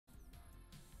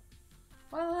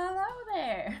Well, hello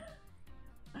there.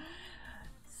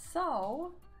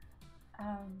 So,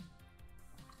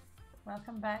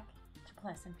 welcome back to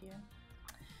Pleasantview.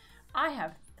 I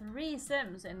have 3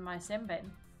 Sims in my sim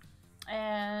bin,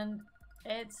 and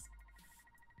it's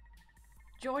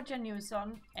Georgia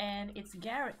Newson and it's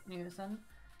Garrett Newson.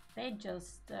 They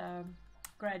just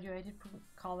graduated from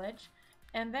college.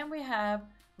 And then we have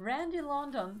Randy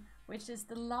London, which is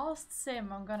the last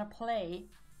sim I'm gonna play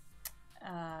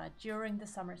during the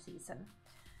summer season.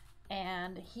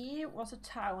 And he was a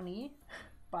townie,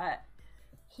 but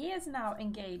he is now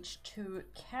engaged to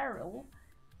Carol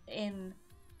in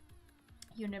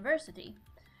university,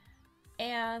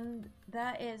 and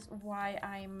that is why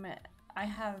I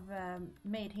have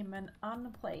made him an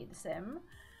unplayed sim,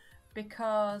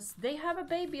 because they have a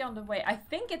baby on the way. I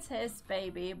think it's his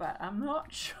baby, but I'm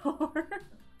not sure.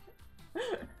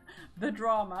 The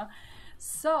drama.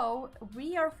 So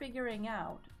we are figuring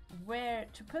out where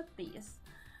to put these,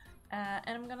 and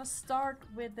I'm gonna start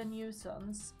with the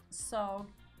Newsons. So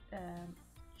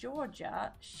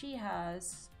Georgia, she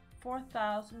has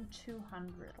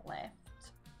 4,200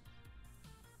 left,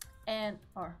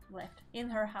 or left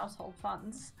in her household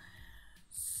funds.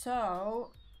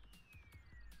 So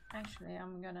actually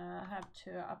I'm gonna have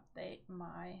to update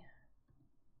my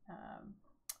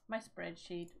my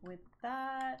spreadsheet with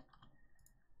that.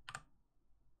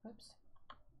 Oops.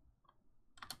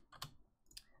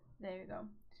 There you go.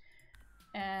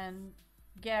 And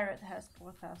Garrett has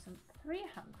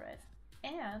 4,300.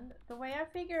 And the way I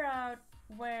figure out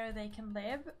where they can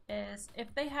live is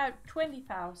if they have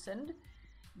 20,000,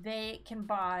 they can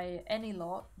buy any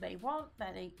lot they want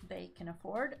that they can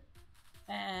afford.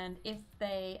 And if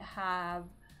they have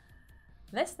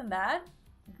less than that,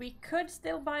 we could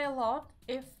still buy a lot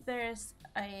if there's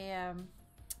a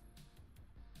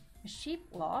sheep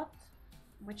lot,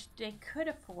 which they could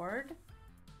afford.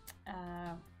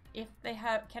 If they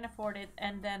can afford it,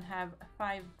 and then have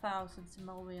 5,000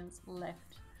 simoleons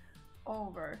left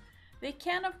over. They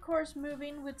can of course move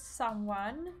in with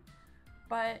someone,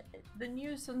 but the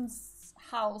Newson's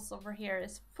house over here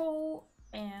is full,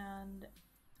 and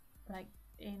like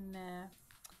in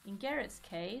Garrett's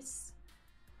case,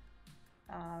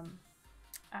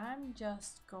 I'm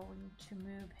just going to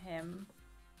move him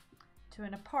to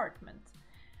an apartment.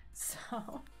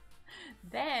 So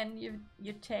then you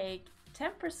take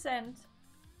 10%,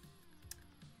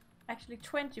 actually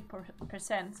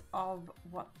 20% of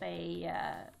what they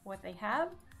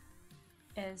have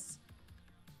is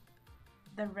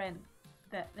the rent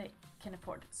that they can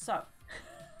afford. So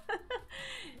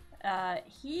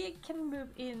he can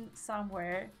move in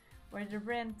somewhere where the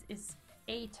rent is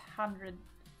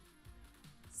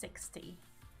 860.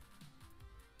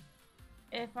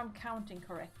 If I'm counting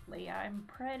correctly, I'm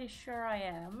pretty sure I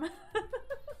am.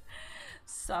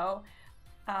 So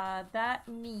that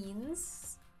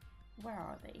means, where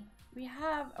are they? We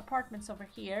have apartments over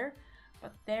here,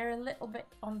 but they're a little bit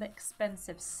on the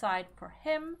expensive side for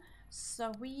him.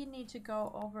 So we need to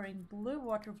go over in Blue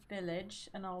Water Village,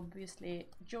 and obviously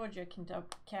Georgia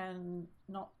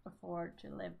cannot afford to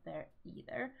live there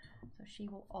either. So she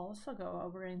will also go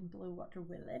over in Blue Water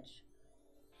Village.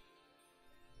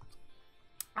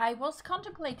 I was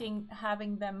contemplating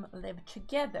having them live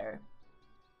together,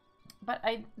 but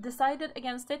I decided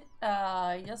against it,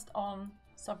 just on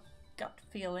some gut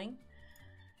feeling.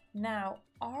 Now,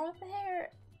 are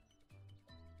there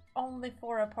only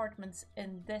 4 apartments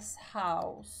in this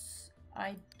house?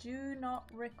 I do not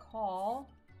recall.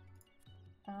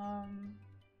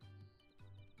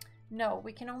 No,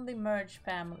 we can only merge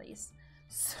families.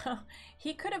 So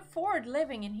he could afford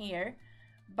living in here,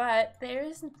 but there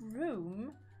isn't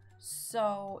room,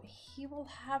 so he will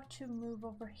have to move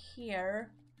over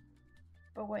here.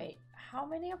 But wait, how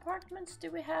many apartments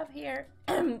do we have here?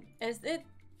 Is it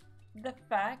the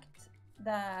fact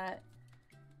that,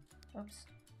 oops,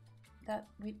 that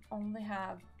we only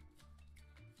have,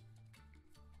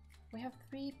 we have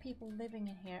 3 people living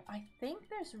in here. I think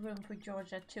there's room for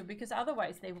Georgia too, because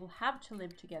otherwise they will have to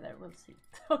live together. We'll see.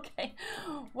 Okay,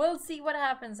 we'll see what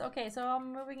happens. Okay, so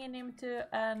I'm moving in into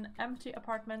an empty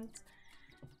apartment,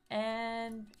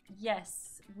 and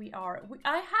yes, we are.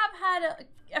 I have had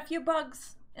a few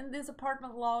bugs in this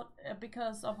apartment lot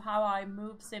because of how I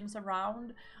move Sims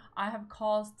around. I have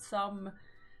caused some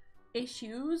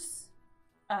issues,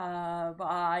 but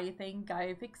I think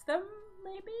I fixed them,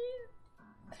 maybe?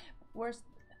 Worst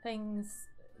things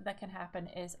that can happen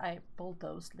is I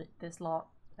bulldoze this lot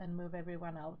and move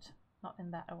everyone out. Not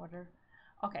in that order.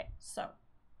 Okay, so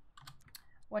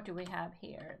what do we have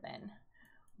here then?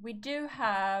 We do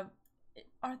have,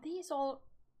 are these all,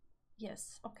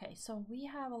 yes, okay, so we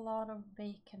have a lot of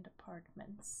vacant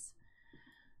apartments.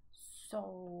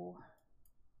 So,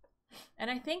 and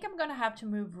I think I'm gonna have to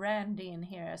move Randy in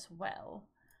here as well.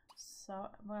 So,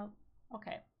 well,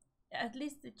 okay. At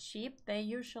least it's cheap. They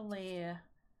usually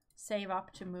save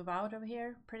up to move out of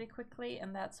here pretty quickly,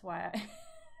 and that's why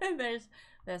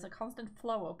there's a constant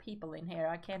flow of people in here.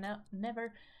 I cannot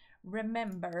never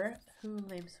remember who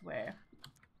lives where.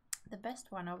 The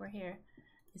best one over here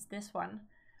is this one,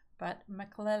 but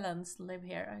McClellans live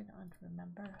here. I don't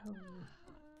remember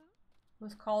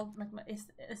who's called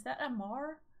is that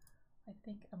Amar? I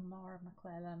think Amar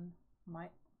McClellan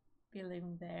might be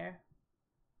living there.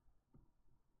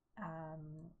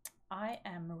 I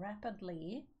am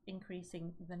rapidly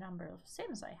increasing the number of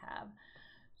Sims I have,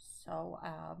 so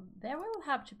there will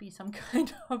have to be some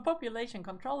kind of population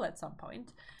control at some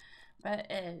point.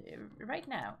 But right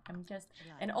now, I'm just...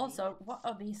 And also, what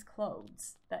are these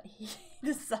clothes that he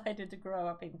decided to grow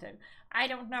up into? I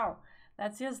don't know.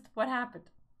 That's just what happened.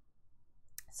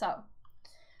 So,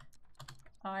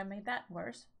 I made that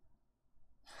worse.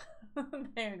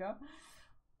 There you go.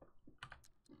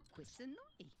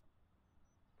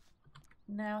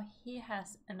 Now he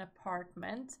has an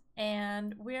apartment,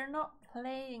 and we're not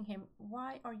playing him.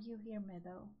 Why are you here,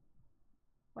 Meadow?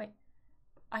 Wait.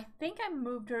 I think I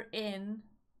moved her in,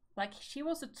 like she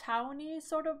was a townie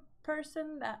sort of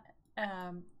person that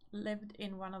lived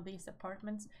in one of these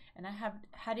apartments, and I have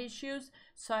had issues,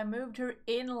 so I moved her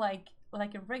in like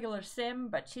a regular sim,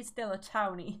 but she's still a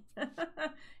townie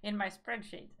in my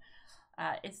spreadsheet.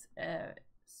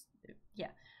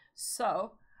 Yeah.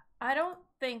 So I don't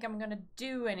think I'm gonna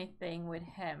do anything with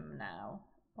him now.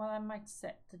 Well, I might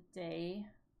set the day,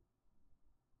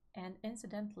 and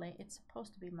incidentally, it's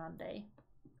supposed to be Monday.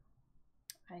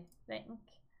 I think.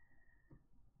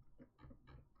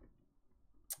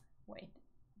 Wait,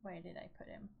 where did I put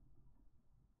him?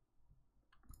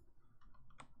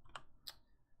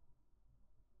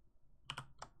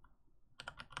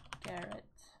 Garrett,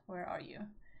 where are you?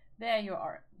 There you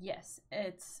are. Yes,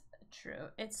 it's true.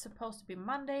 It's supposed to be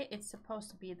Monday. It's supposed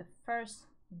to be the first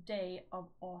day of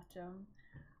autumn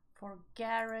for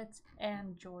Garrett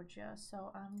and Georgia.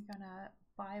 So I'm gonna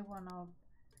buy one of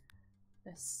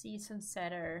the season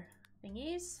setter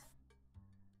thingies.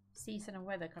 Season and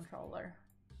weather controller.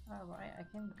 Oh, right, I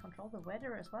can control the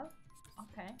weather as well.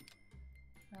 Okay.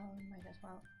 Well, we might as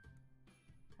well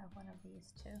have one of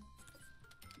these too.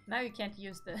 Now you can't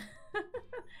use the...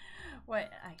 Wait,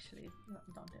 actually, no,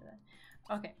 don't do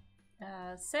that. Okay.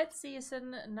 Set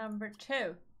season number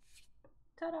 2.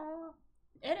 Ta-da!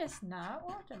 It is now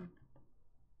autumn.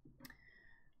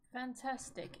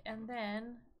 Fantastic. And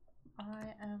then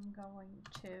I am going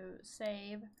to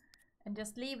save and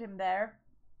just leave him there,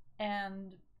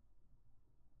 and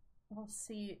we'll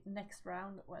see next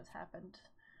round what's happened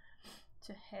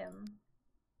to him.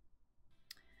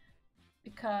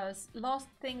 Because last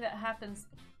thing that happens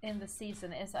in the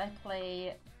season is I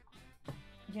play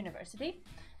university,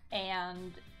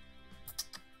 and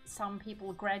some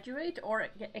people graduate or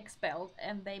get expelled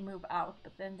and they move out,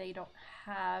 but then they don't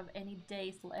have any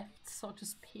days left, so to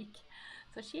speak.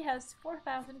 So she has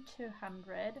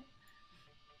 4,200,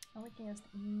 and we can just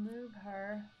move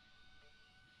her.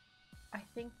 I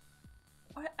think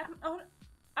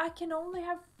I can only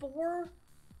have 4.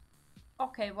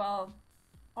 Okay, well,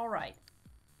 all right.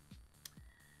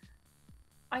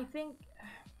 I think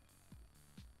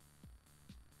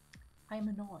I'm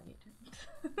annoyed.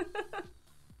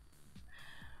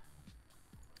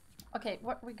 Okay,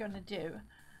 what we're gonna do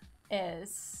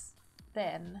is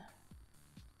then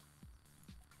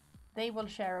they will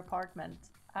share apartment.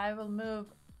 I will move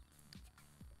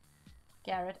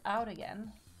Garrett out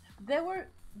again.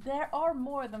 There are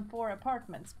more than 4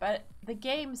 apartments, but the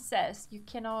game says you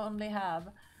can only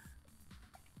have...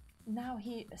 Now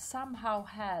he somehow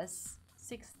has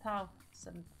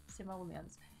 6,000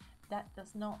 simoleons. That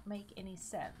does not make any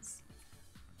sense.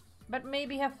 But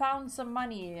maybe have found some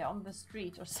money on the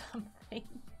street or something.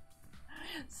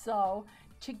 So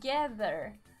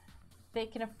together they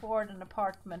can afford an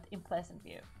apartment in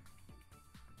Pleasantview.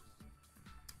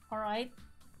 Alright.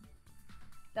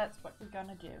 That's what we're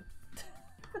gonna do.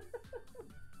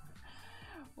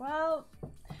 Well,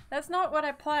 that's not what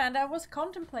I planned. I was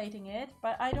contemplating it,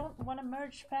 but I don't want to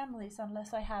merge families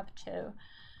unless I have to.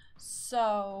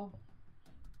 So,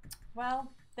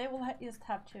 well, they will just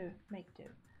have to make do.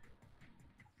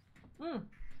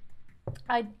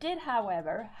 I did,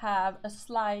 however, have a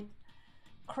slight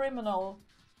criminal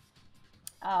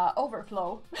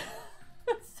overflow,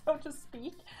 so to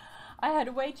speak. I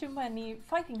had way too many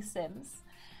fighting sims,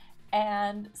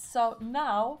 and so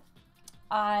now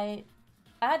I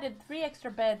added 3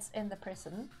 extra beds in the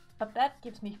prison, but that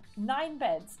gives me 9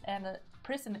 beds and a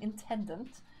prison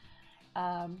intendant,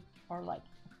 or like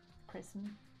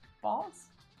prison boss,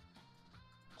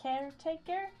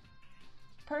 caretaker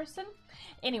person.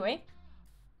 Anyway,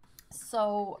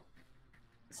 so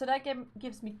that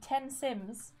gives me 10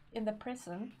 Sims in the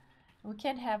prison. We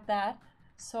can't have that,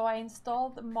 so I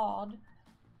installed the mod,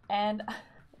 and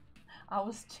I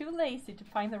was too lazy to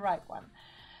find the right one.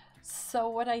 So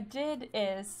what I did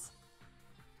is,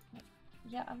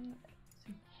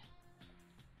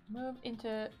 move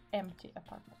into empty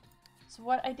apartment. So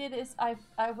what I did is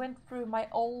I went through my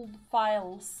old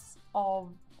files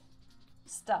of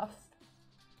stuff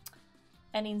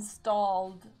and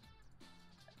installed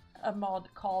a mod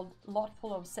called Lot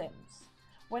Full of Sims.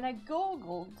 When I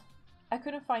googled, I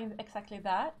couldn't find exactly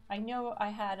that. I know I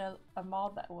had a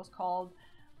mod that was called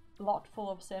Lot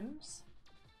Full of Sims,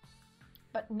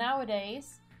 but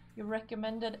nowadays you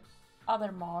recommended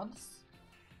other mods,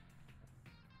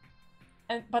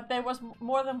 but there was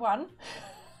more than one.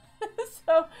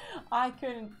 So I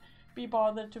couldn't be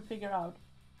bothered to figure out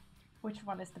which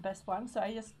one is the best one. So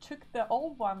I just took the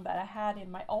old one that I had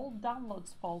in my old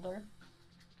downloads folder,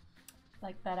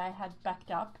 like that I had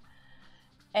backed up,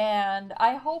 and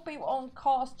I hope it won't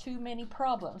cause too many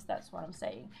problems. That's what I'm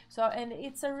saying. So, and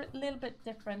it's a little bit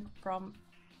different from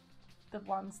the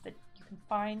ones that you can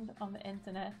find on the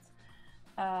internet.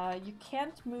 You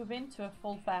can't move into a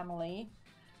full family,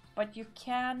 but you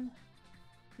can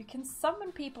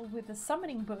summon people with a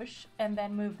summoning bush and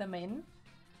then move them in.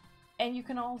 And you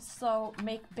can also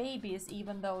make babies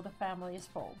even though the family is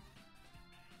full.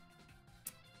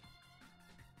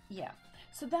 Yeah,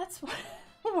 so that's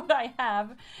what I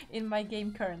have in my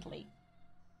game currently.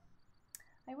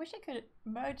 I wish I could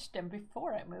merge them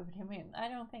before I moved him in. I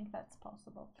don't think that's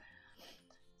possible.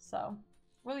 So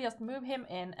we'll just move him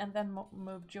in and then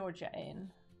move Georgia in.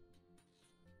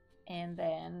 And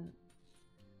then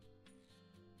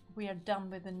we are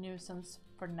done with the nuisance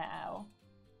for now.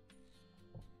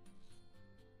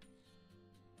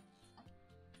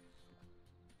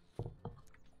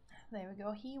 There we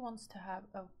go. He wants to have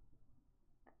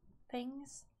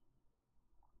things,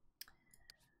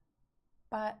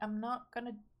 but I'm not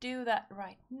gonna do that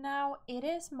right now. It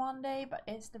is Monday, but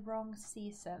it's the wrong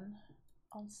season.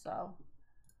 Also,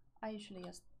 I usually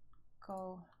just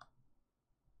go.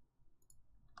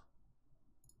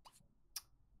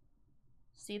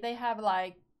 See, they have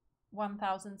like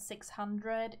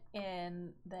 1,600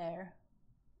 in their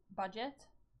budget.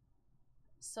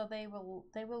 So they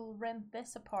will rent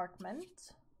this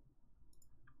apartment.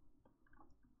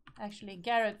 Actually,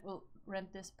 Garrett will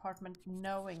rent this apartment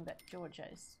knowing that Georgia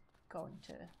is going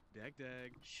to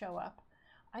show up.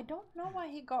 I don't know why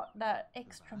he got that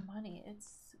extra money.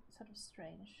 It's sort of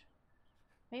strange.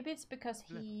 Maybe it's because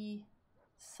he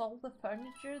sold the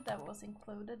furniture that was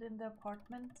included in the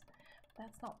apartment.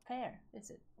 That's not fair,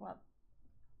 is it? Well,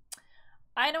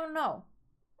 I don't know.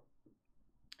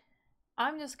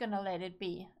 I'm just gonna let it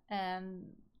be, and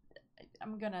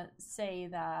I'm gonna say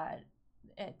that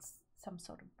it's some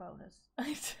sort of bonus.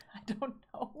 I don't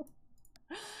know.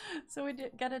 So we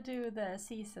gotta do the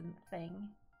season thing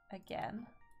again.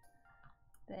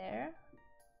 There.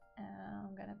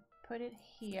 I'm gonna put it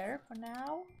here for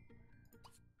now.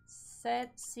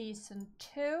 Set season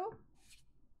 2.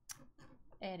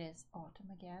 It is autumn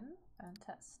again.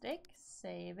 Fantastic.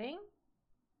 Saving.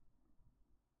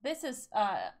 This is,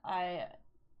 I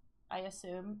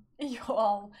assume you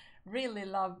all really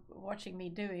love watching me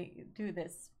do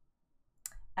this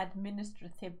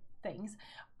administrative things.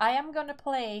 I am gonna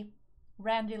play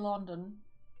Randy London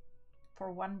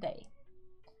for 1 day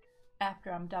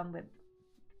after I'm done with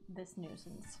this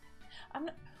nuisance.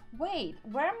 Wait,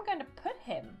 where am I gonna put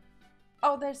him?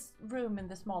 Oh, there's room in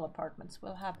the small apartments.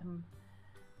 We'll have him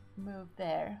move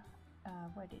there.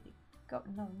 Where did he go?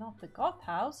 No, not the goth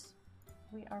house.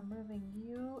 We are moving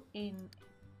you in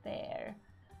there.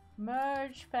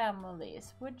 Merge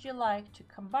families. Would you like to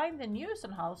combine the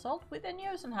Newson household with the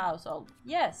Newson household?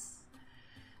 Yes.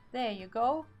 There you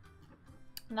go.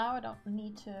 Now I don't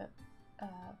need to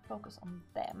focus on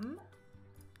them.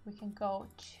 We can go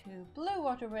to Blue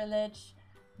Water Village,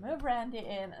 move Randy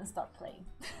in and start playing.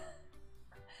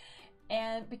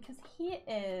 And because he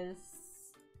is,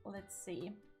 let's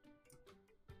see.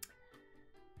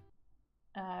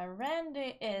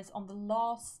 Randy is on the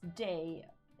last day.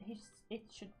 It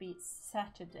should be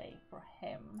Saturday for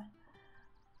him.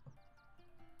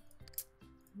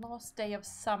 Last day of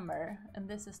summer, and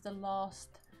this is the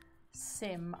last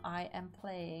sim I am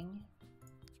playing.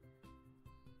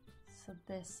 So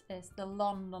this is the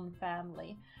London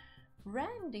family.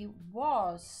 Randy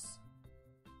was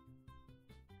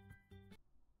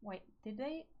Wait, did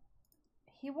they?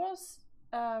 He was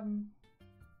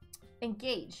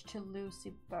engaged to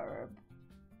Lucy Burb.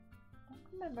 I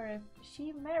don't remember if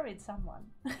she married someone.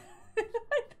 I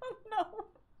don't know.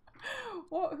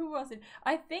 Who was it?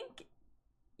 I think,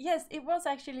 yes, it was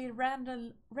actually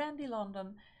Randy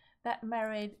London that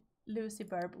married Lucy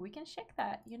Burb. We can check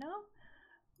that, you know?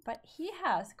 But he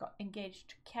has got engaged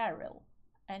to Carol,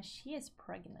 and she is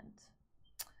pregnant.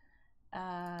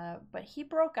 But he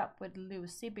broke up with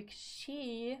Lucy because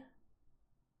she,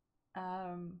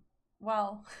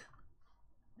 well,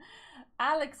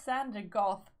 Alexander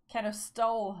Goth kind of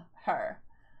stole her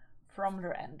from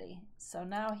Randy. So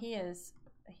now he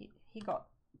got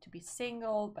to be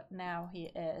single, but now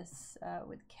he is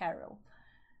with Carol.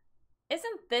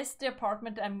 Isn't this the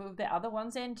apartment I moved the other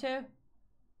ones into?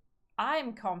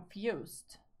 I'm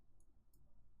confused.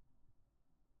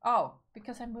 Oh,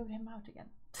 because I moved him out again.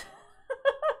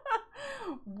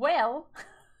 Well,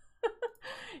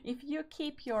 if you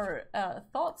keep your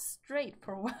thoughts straight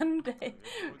for one day,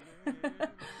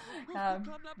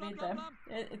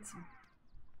 it's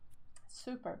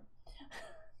super.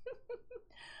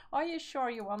 Are you sure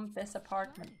you want this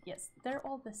apartment? Yes, they're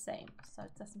all the same, so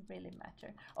it doesn't really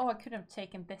matter. Oh, I could have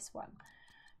taken this one.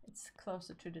 It's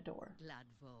closer to the door.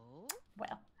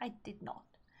 Well, I did not.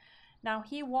 Now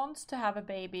he wants to have a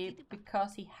baby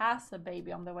because he has a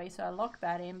baby on the way, so I lock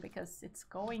that in because it's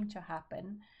going to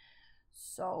happen.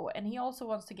 So, and he also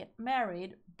wants to get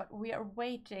married, but we are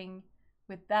waiting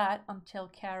with that until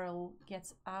Carol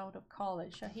gets out of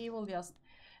college. So he will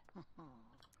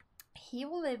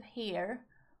live here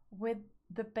with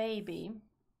the baby.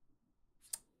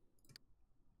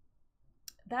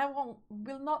 That will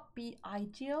not be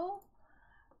ideal,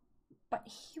 but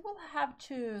he will have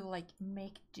to like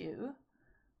make do,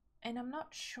 and I'm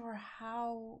not sure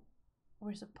how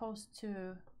we're supposed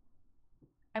to.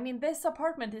 I mean, this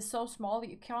apartment is so small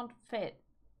you can't fit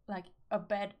like a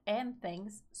bed and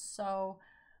things, so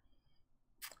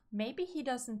maybe he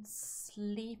doesn't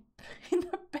sleep in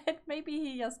a bed. Maybe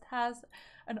he just has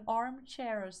an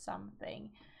armchair or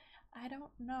something. I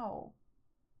don't know.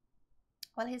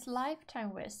 Well, his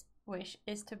lifetime wish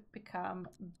is to become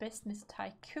business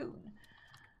tycoon.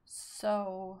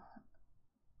 So,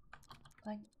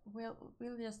 like, we'll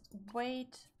just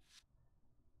wait.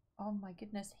 Oh my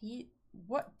goodness,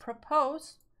 what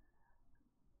propose?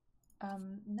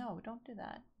 No, don't do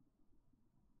that.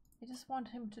 I just want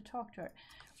him to talk to her.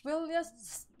 We'll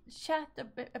just chat a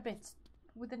bit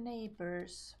with the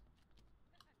neighbors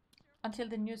until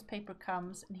the newspaper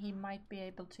comes, and he might be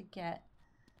able to get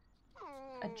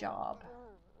a job.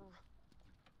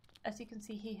 As you can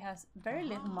see, he has very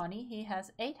little money. He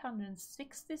has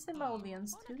 860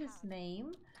 simoleons to his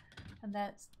name, and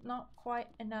that's not quite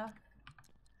enough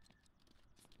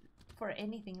for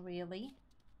anything really.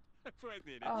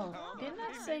 Oh, didn't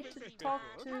I say to talk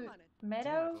to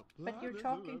Meadow? But you're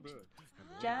talking to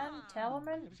Jan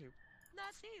Tellerman?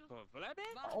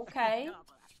 Okay.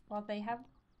 Well, they have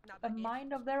a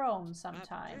mind of their own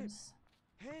sometimes.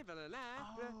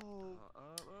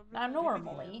 Now,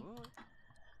 normally,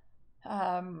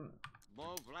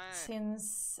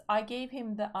 since I gave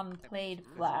him the unplayed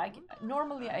flag,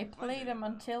 normally I play them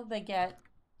until they get,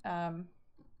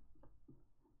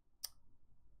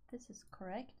 this is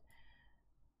correct,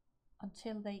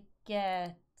 until they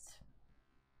get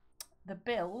the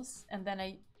bills, and then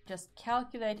I just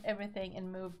calculate everything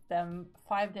and move them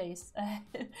 5 days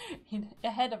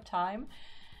ahead of time,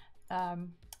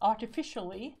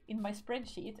 artificially in my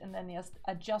spreadsheet, and then just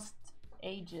adjust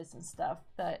ages and stuff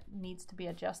that needs to be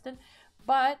adjusted.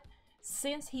 But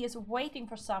since he is waiting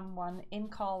for someone in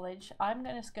college, I'm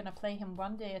just gonna play him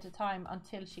 1 day at a time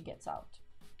until she gets out.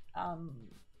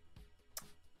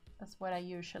 That's what I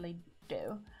usually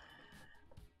do.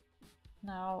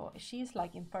 Now she's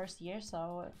like in first year,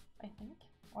 so I think,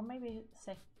 or maybe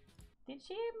did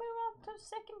she move on to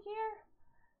second year?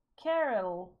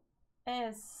 Carol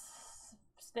is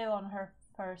still on her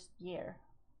first year.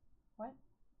 What?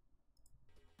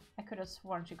 I could have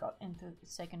sworn she got into the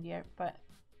second year, but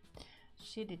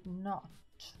she did not.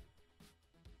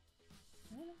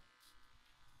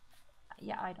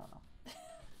 Yeah, I don't know.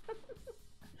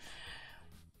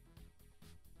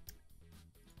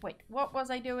 Wait, what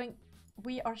was I doing?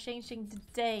 We are changing the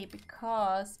day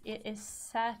because it is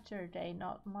Saturday,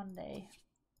 not Monday,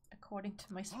 according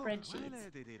to my spreadsheet.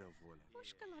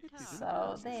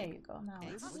 So there you go, now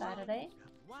it's Saturday.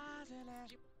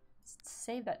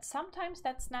 Save that. Sometimes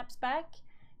that snaps back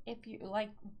if you like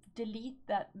delete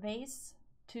that vase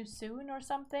too soon or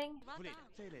something.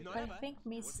 But I think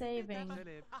me saving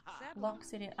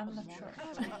locks it in. I'm not sure.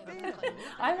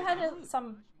 I've had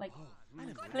some like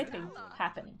flipping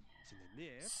happening.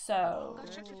 So,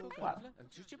 well.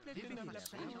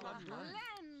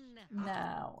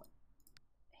 Now,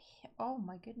 oh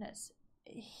my goodness.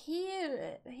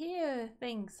 Here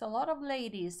thinks a lot of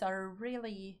ladies are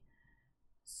really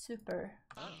super.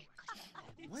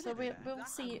 So we'll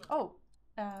see. Oh,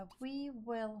 we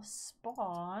will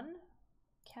spawn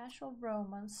casual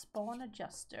romance, spawn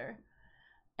adjuster.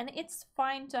 And it's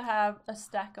fine to have a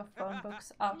stack of phone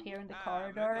books out here in the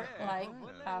corridor, like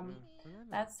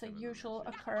that's a usual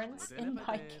occurrence in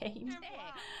my game,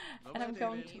 and I'm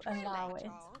going to allow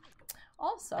it.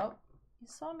 Also, you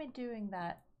saw me doing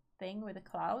that thing with the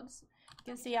clouds.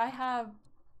 You can see I have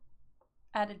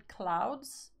added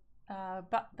clouds,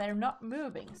 but they're not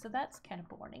moving, so that's kind of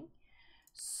boring.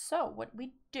 So what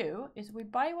we do is we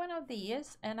buy one of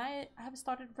these, and I have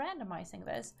started randomizing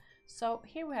this. So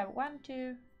here we have 1,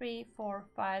 2, 3, 4,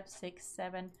 5, 6,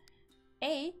 7,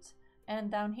 8, and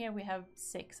down here we have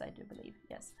 6, I do believe.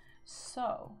 Yes.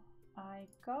 So I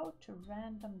go to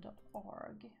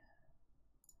random.org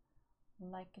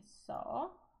like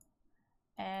so,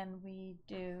 and we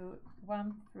do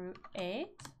 1 through 8,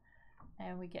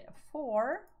 and we get a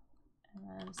 4, and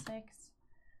then 6.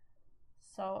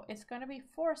 So it's going to be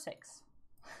 4, 6.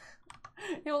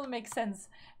 It will make sense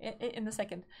in a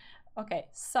second. Okay,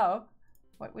 so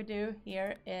what we do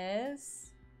here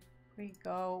is we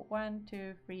go 1,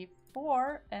 2, 3,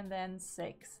 4, and then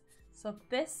 6. So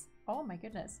this, oh my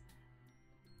goodness,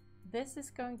 this is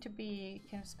going to be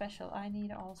kind of special. I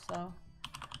need also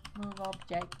move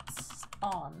objects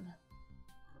on.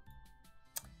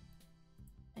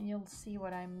 And you'll see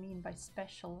what I mean by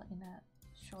special in a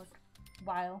short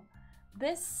while.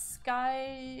 This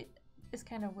guy is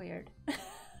kind of weird.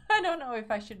 I don't know if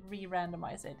I should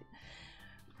re-randomize it.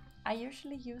 I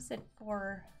usually use it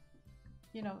for,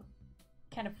 you know,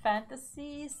 kind of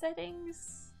fantasy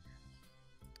settings.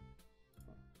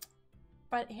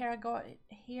 But here I go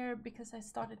here because I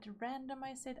started to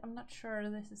randomize it. I'm not sure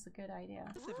this is a good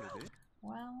idea.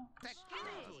 Well,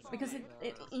 because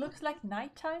it looks like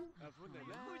nighttime.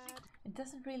 It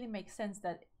doesn't really make sense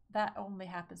that that only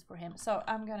happens for him. So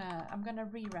I'm gonna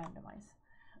re-randomize.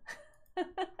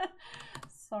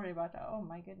 Sorry about that. Oh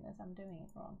my goodness, I'm doing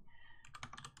it wrong.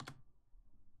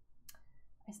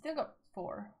 I still got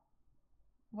 4.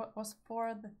 What was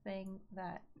 4 the thing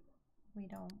that we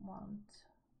don't want?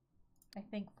 I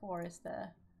think 4 is the,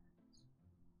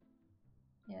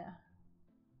 yeah.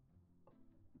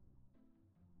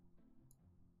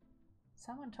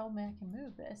 Someone told me I can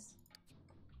move this.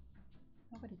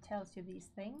 Nobody tells you these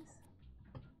things.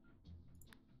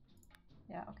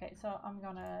 Yeah, okay, so I'm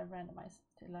gonna randomize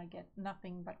till I get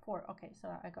nothing but 4. Okay, so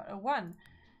I got a 1.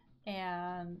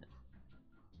 And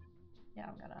yeah,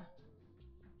 I'm gonna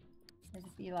let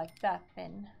it be like that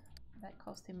then. That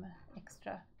cost him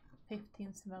extra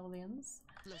 15 simoleons.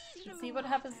 See what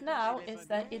happens now is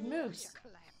that it moves.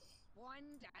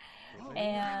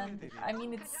 And I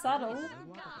mean, it's subtle,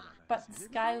 but the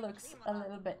sky looks a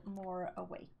little bit more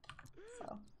awake.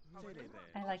 So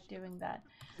I like doing that.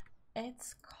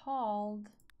 It's called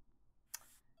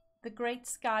The Great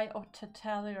Sky of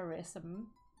Totalitarianism.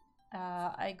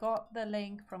 I got the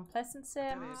link from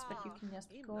Pleasantview, but you can just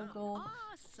Google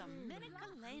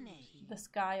The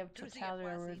Sky of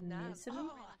Totalitarianism.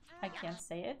 I can't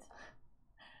say it.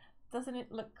 Doesn't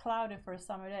it look cloudy for a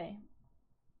summer day?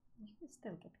 You can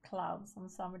still get clouds on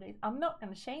summer days. I'm not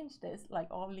going to change this like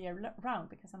all year round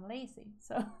because I'm lazy.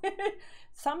 So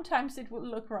sometimes it will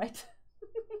look right.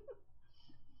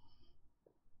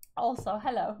 Also,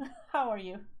 hello. How are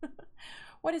you?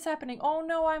 What is happening? Oh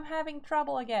no, I'm having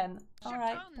trouble again.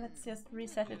 Alright, let's just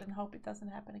reset it and hope it doesn't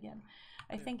happen again.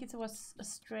 I think it was a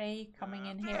stray coming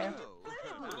in here.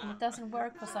 And it doesn't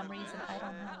work for some reason. I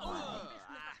don't know why.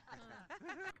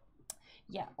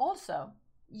 Yeah, also,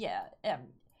 yeah,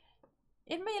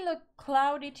 it may look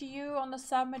cloudy to you on a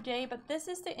summer day, but this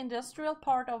is the industrial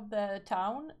part of the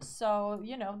town. So,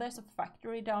 you know, there's a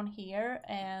factory down here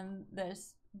and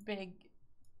there's big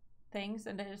things,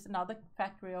 and there's another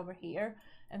factory over here,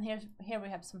 and here we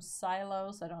have some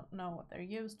silos. I don't know what they're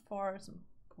used for, some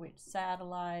weird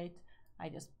satellite. I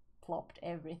just plopped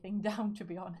everything down, to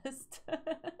be honest.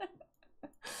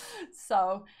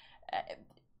 So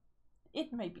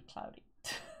it may be cloudy.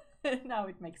 Now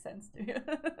it makes sense to you.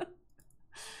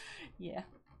 Yeah,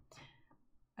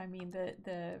 I mean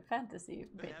the fantasy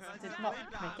bits did not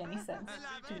make any sense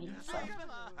to me, so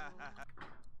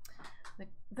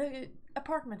the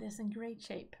apartment is in great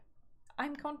shape.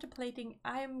 I'm contemplating,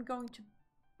 I'm going to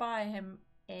buy him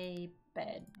a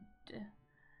bed.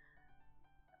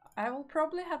 I will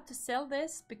probably have to sell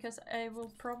this because I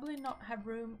will probably not have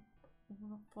room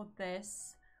for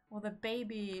this, or the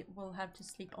baby will have to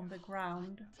sleep on the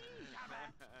ground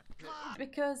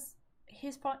because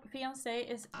his fiance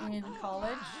is in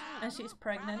college and she's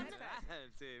pregnant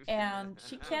and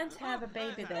she can't have a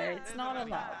baby there. It's not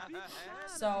allowed.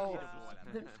 So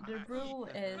the rule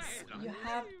is you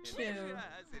have to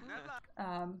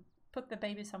put the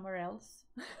baby somewhere else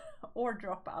or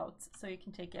drop out so you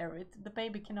can take care of it. The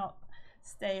baby cannot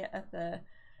stay at the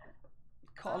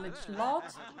college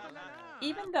lot,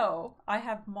 even though I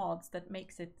have mods that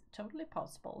makes it totally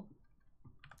possible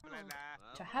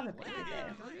to have a baby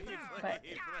there. But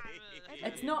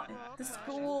it's not, the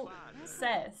school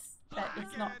says that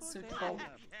it's not suitable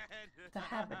to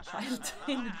have a child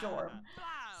in the dorm,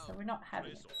 so we're not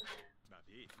having it.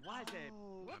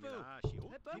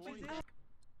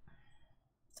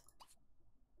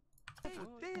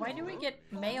 Why do we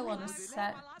get mail on a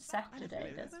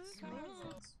Saturday? That doesn't make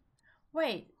sense.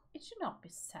 Wait, it should not be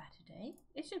Saturday.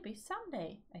 It should be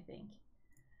Sunday, I think.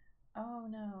 Oh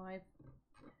no,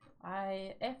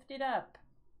 I effed it up.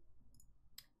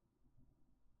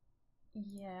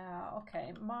 Yeah,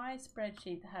 okay. My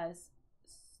spreadsheet has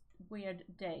weird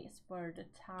days for the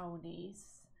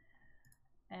townies.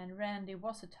 And Randy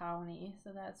was a townie,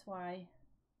 so that's why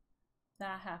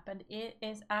that happened. It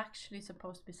is actually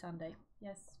supposed to be Sunday.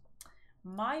 Yes.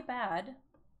 My bad.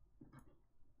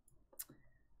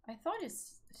 I thought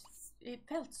it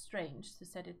felt strange to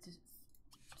set it to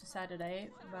Saturday,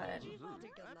 but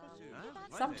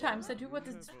sometimes I do what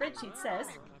the spreadsheet says.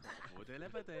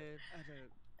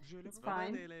 It's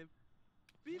fine.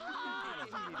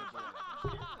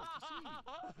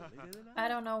 I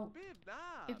don't know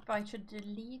if I should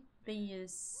delete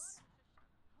these.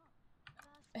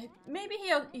 Maybe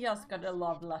he just got a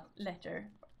love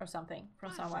letter or something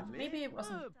from someone. Maybe it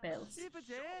wasn't Bill's.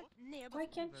 Why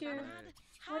can't you?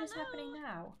 What is happening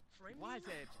now?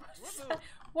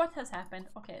 What has happened?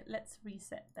 Okay, let's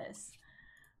reset this.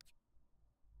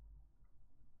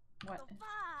 What?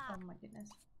 Oh my goodness.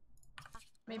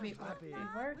 Maybe it worked.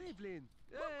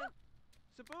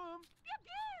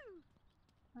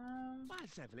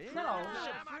 No.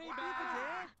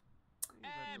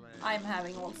 I'm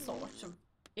having all sorts of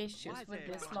issues with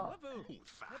this lot.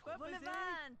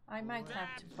 I might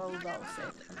have to bulldoze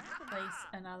it and place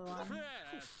another one.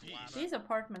 These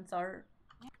apartments are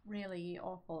really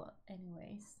awful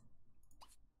anyways.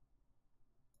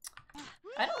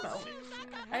 I don't know.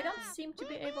 I don't seem to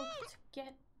be able to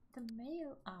get the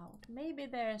mail out. Maybe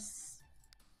there's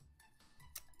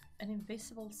an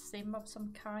invisible sim of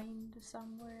some kind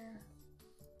somewhere.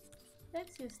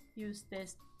 Let's just use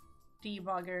this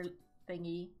debugger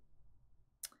thingy.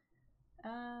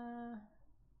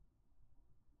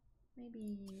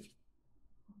 Maybe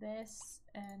this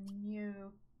and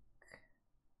nuke.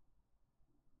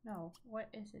 No, what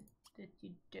is it that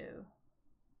you do?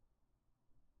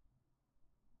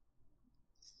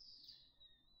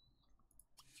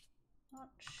 Not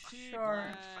sure.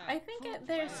 I think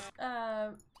there's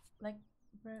like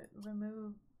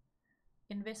remove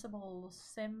invisible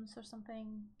sims or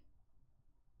something.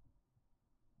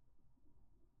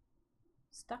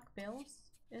 Stuck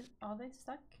bills? Are they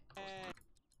stuck?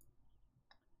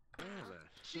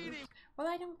 Well,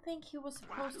 I don't think he was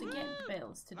supposed to get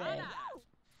bills today.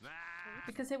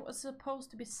 Because it was supposed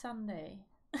to be Sunday.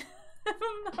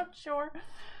 I'm not sure.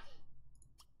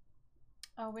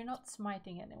 Oh, we're not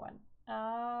smiting anyone.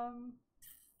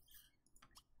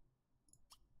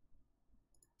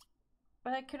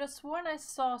 But I could have sworn I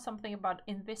saw something about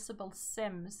invisible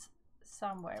sims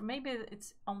somewhere. Maybe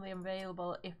it's only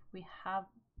available if we have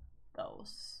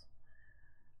those.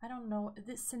 I don't know.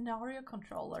 This scenario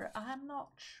controller, I'm not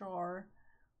sure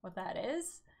what that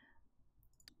is.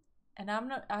 And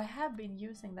I have been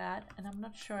using that and I'm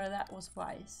not sure that was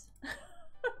wise.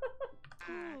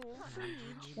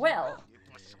 Well,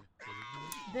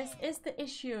 this is the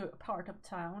issue part of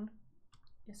town,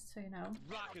 just so you know.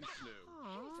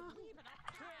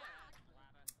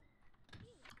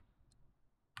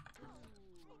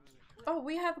 Oh,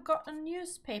 we have got a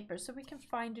newspaper so we can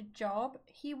find a job.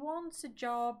 He wants a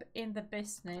job in the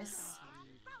business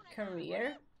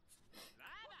career.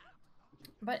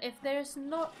 But if there's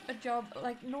not a job,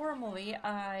 like normally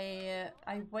I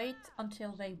wait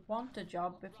until they want a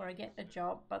job before I get a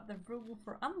job, but the rule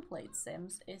for unplayed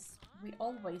sims is we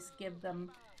always give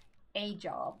them a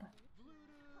job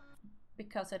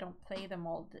because I don't play them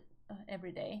all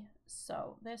every day.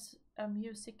 So there's a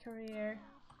music career,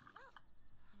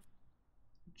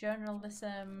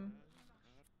 journalism,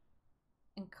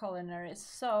 and culinary.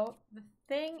 So the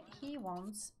thing he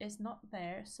wants is not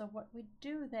there. So what we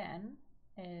do then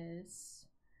is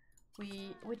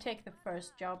we take the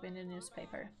first job in the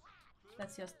newspaper.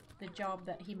 That's just the job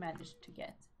that he managed to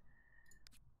get.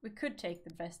 We could take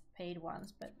the best paid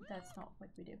ones, but that's not what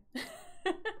we do.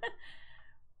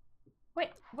 Wait,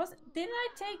 didn't I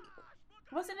take,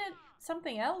 wasn't it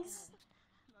something else?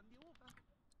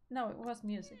 No, it was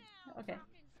music. Okay.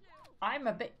 I'm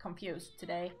a bit confused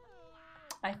today,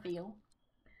 I feel.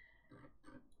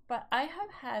 But I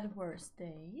have had worse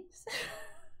days.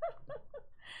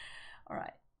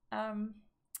 Alright.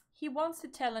 He wants to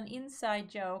tell an inside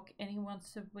joke and he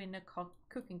wants to win a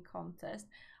cooking contest.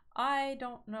 I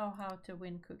don't know how to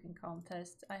win cooking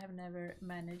contests. I have never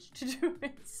managed to do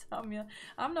it, Samuel.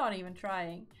 I'm not even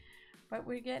trying. But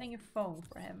we're getting a phone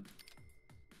for him.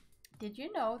 Did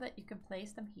you know that you can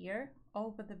place them here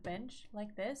over the bench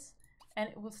like this and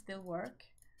it will still work?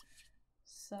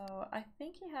 So I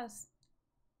think he has...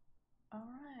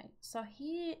 Alright, so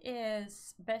he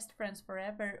is best friends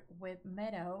forever with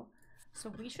Meadow. So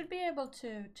we should be able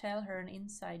to tell her an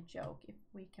inside joke if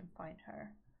we can find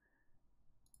her.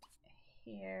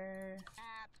 Here.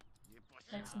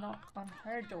 Let's knock on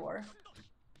her door.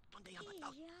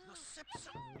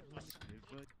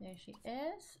 There she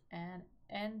is. And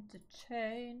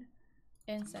entertain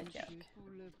inside joke.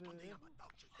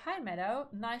 Hi Meadow,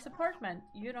 nice apartment.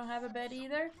 You don't have a bed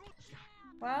either?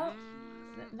 Well,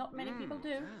 not many people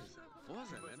do.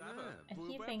 And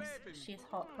he thinks she's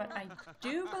hot, but I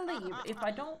do believe, if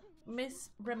I don't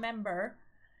misremember,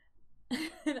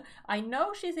 I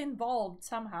know she's involved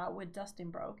somehow with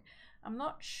Dustin Broke. I'm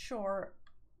not sure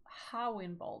how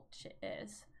involved she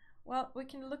is. Well, we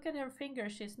can look at her finger,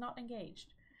 she's not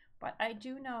engaged. But I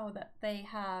do know that they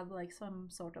have like some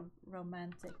sort of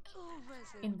romantic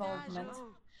involvement.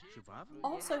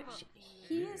 Also,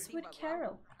 he is with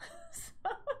Carol.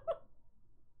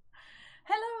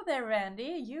 Hello there,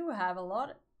 Randy. You have a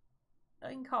lot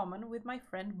in common with my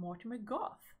friend Mortimer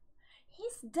Goth.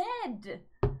 He's dead.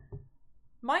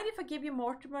 Mind if I give you,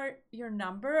 Mortimer, your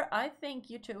number? I think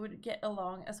you two would get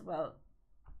along as well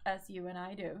as you and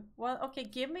I do. Well, okay,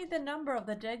 give me the number of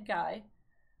the dead guy.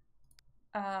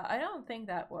 I don't think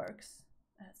that works.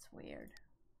 That's weird.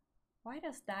 Why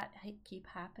does that keep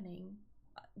happening?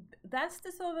 That's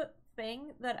the sort of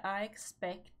thing that I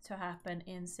expect to happen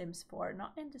in Sims 4,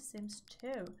 not in The Sims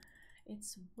 2.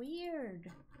 It's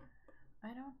weird.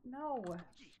 I don't know.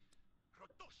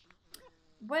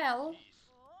 Well,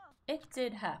 it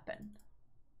did happen.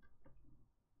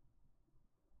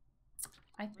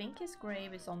 I think his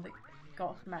grave is on the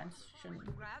Goth Mansion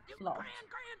lot.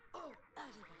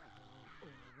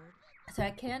 So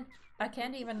I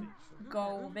can't even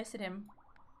go visit him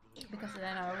because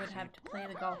then I would have to play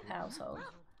the Goth household.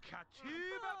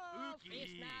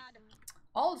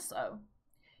 Also,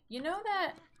 you know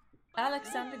that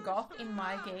Alexander Goth in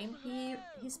my game, he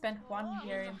spent 1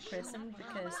 year in prison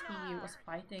because he was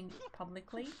fighting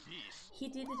publicly. He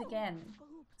did it again.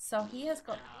 So he has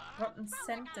gotten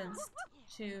sentenced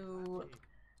to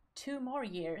 2 more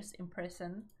years in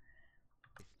prison.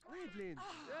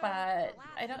 But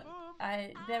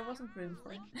there wasn't room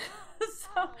for him.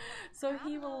 so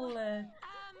he will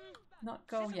not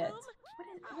go yet.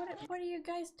 What are you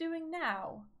guys doing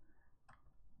now?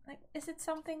 Like, is it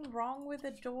something wrong with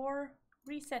the door?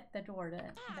 Reset the door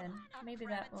then. Maybe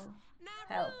that will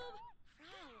help.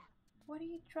 What are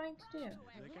you trying to do?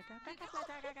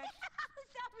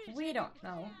 We don't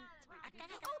know.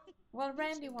 Well,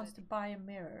 Randy wants to buy a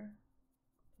mirror.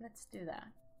 Let's do that.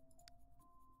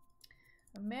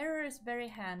 A mirror is very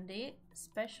handy,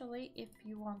 especially if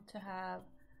you want to have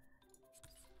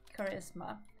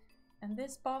charisma. And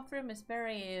this bathroom is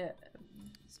very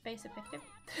space effective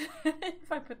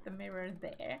if I put the mirror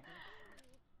there.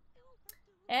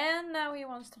 And now he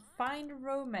wants to find a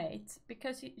roommate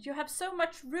because you have so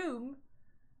much room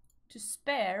to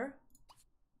spare.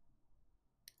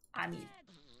 I mean,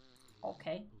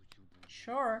 okay,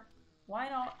 sure, why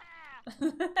not?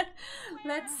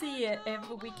 Let's see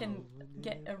if we can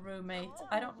get a roommate.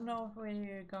 I don't know if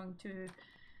we're going to,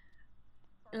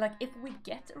 like, if we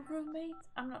get a roommate,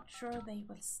 I'm not sure they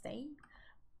will stay.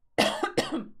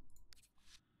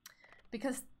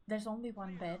 Because there's only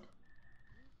 1 bed.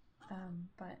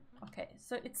 But okay,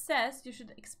 so it says you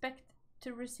should expect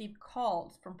to receive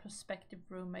calls from prospective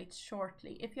roommates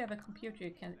shortly. If you have a computer,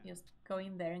 you can just go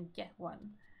in there and get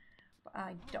one. But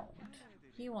I don't.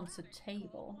 He wants a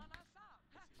table.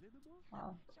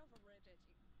 Well,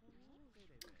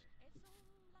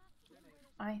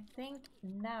 I think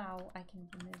now I can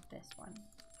remove this one.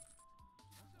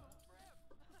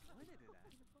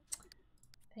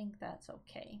 think that's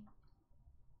okay.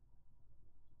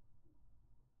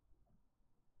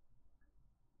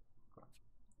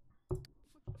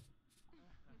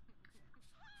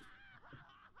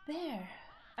 There.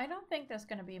 I don't think there's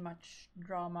gonna be much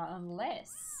drama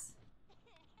unless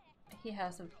he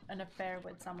has an affair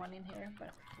with someone in here.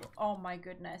 But oh my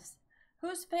goodness,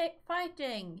 who's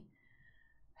fighting?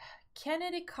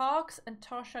 Kennedy Cox and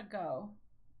Tasha Go.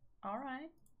 All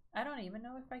right. I don't even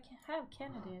know if I can have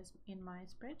Kennedy in my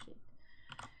spreadsheet.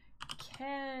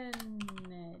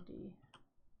 Kennedy.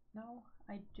 No,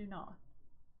 I do not.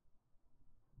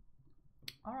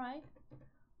 All right.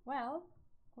 Well,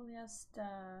 we'll just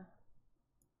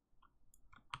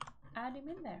add him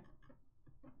in there.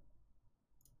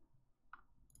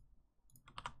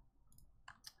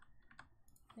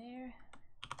 There.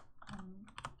 I'm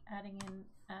adding in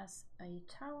as a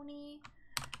Tony.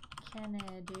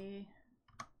 Kennedy.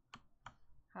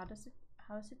 How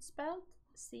is it spelled?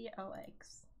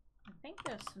 C-O-X. I think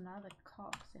there's another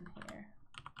Cox in here.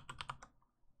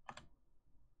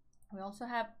 We also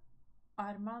have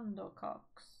Armando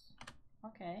Cox.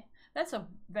 Okay, that's a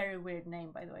very weird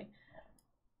name, by the way.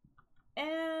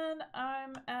 And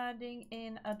I'm adding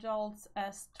in adults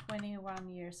as 21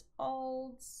 years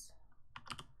old.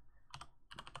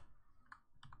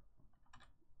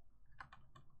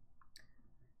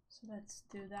 So let's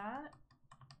do that.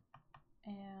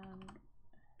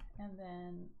 And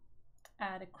then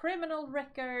add a criminal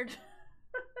record.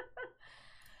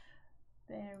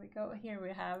 There we go. Here we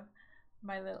have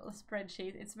my little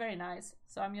spreadsheet. It's very nice.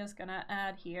 So I'm just gonna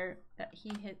add here that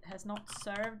he has not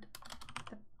served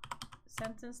the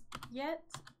sentence yet,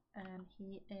 and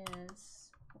he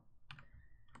is,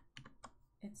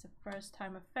 it's a first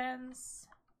time offense,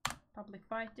 public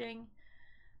fighting.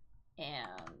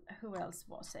 And who else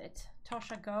was it?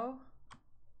 Tasha Go.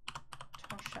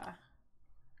 Tasha.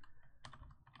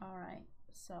 All right,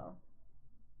 so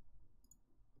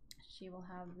she will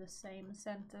have the same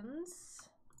sentence.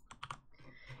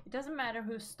 It doesn't matter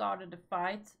who started the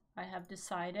fight, I have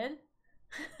decided.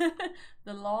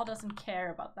 The law doesn't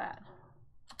care about that.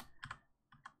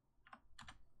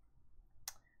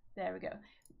 There we go.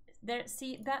 There,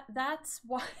 see, that's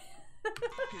why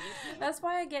that's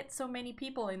why I get so many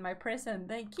people in my prison.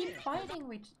 They keep fighting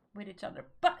with each other.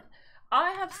 But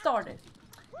I have started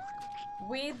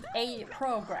with a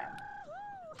program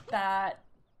that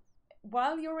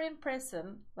while you're in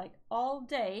prison, like all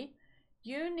day,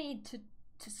 you need to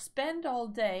spend all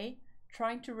day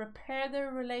trying to repair the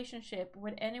relationship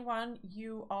with anyone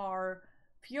you are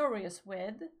furious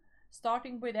with,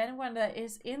 starting with anyone that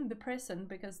is in the prison,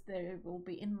 because there will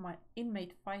be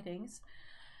inmate fightings.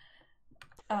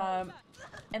 And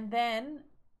then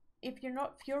if you're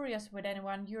not furious with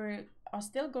anyone, you are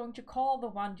still going to call the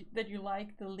one that you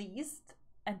like the least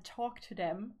and talk to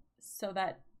them so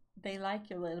that they like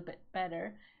you a little bit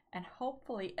better. And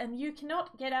hopefully, and you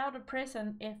cannot get out of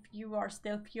prison if you are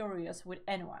still furious with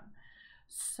anyone.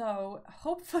 So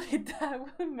hopefully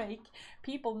that will make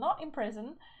people not in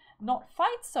prison not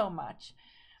fight so much.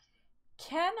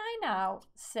 Can I now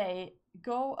say,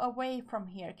 go away from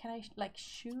here? Can I like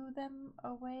shoo them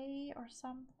away or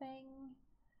something?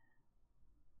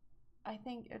 I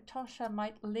think Tasha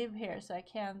might live here, so I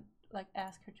can't like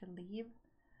ask her to leave.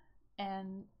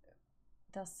 And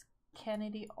does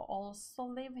Kennedy also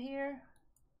live here?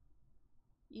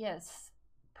 Yes,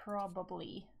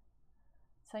 probably.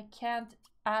 So I can't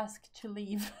ask to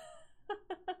leave.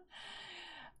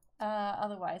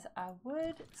 Otherwise I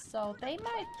would. So they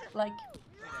might like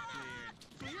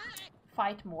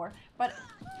fight more, but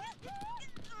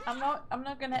I'm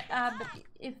not gonna add.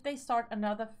 If they start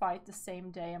another fight the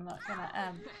same day, I'm not gonna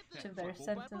add to their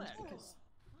sentence because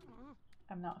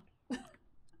I'm not.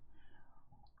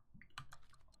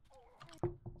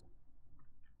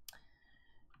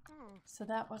 So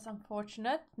that was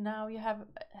unfortunate. Now you have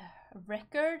a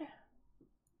record.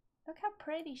 Look how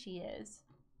pretty she is.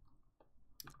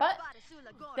 But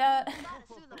the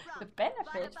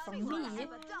benefit for me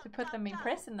to put them in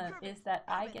prison is that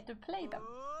I get to play them.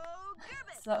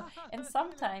 So, and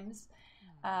sometimes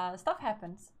stuff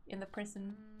happens in the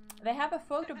prison. They have a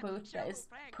photo booth that is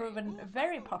proven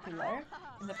very popular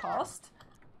in the past.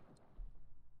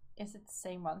 Is it the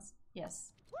same ones?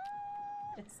 Yes.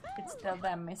 It's still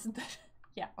them, isn't it?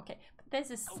 Yeah, okay. But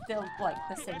this is still like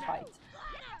the same fight.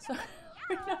 So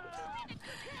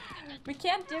we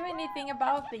can't do anything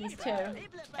about these two.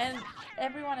 And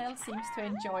everyone else seems to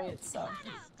enjoy it, so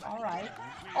alright.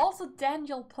 Also,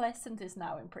 Daniel Pleasant is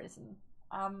now in prison.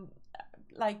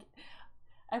 Like,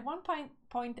 At one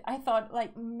point I thought,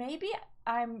 like, maybe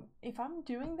if I'm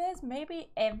doing this, maybe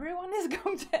everyone is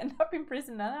going to end up in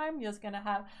prison and I'm just gonna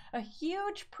have a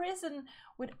huge prison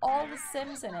with all the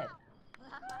Sims in it.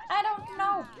 I don't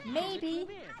know. Maybe,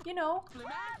 you know.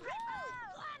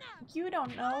 You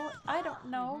don't know. I don't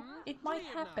know. It might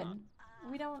happen.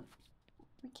 We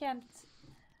can't,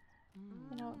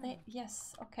 you know,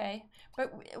 yes, okay.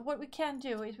 But what we can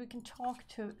do is we can talk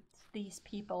to these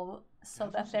people so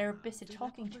that they're busy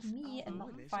talking to me and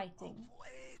not fighting.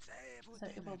 So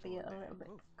it will be a little bit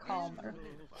calmer.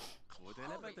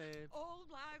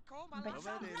 But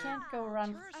you can't go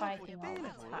around fighting all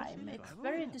the time. It's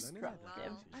very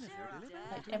destructive.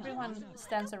 Like, everyone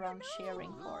stands around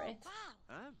cheering for it.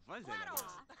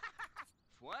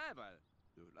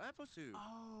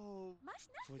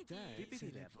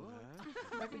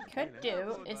 What we could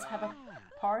do is have a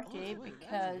party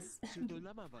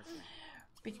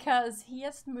because he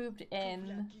has moved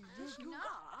in,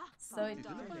 so it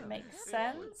makes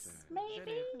sense,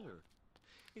 maybe?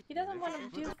 He doesn't want to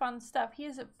do fun stuff. He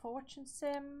is a fortune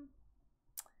sim,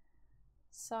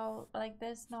 so, like,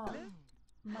 there's not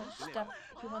much stuff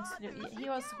he wants to do. He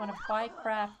also want to buy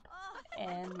crap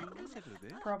and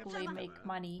probably make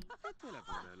money.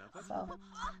 So,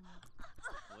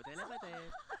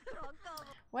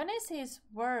 when is his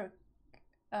work?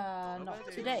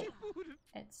 Not today.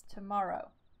 It's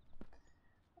tomorrow.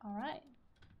 Alright.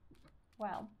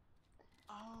 Well,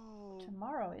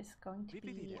 tomorrow is going to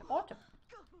be autumn.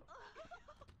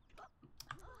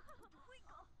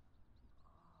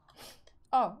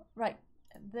 Oh, right.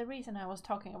 The reason I was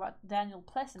talking about Daniel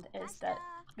Pleasant is that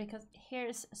because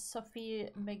here's Sophie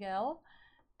Miguel,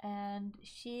 and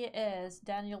she is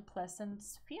Daniel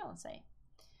Pleasant's fiance.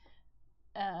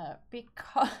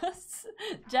 Because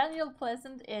Daniel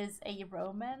Pleasant is a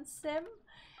romance sim,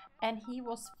 and he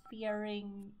was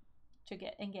fearing to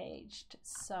get engaged,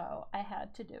 so I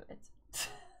had to do it.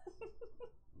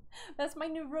 That's my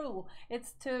new rule.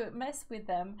 It's to mess with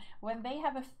them when they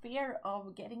have a fear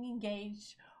of getting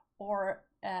engaged or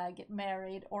get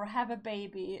married or have a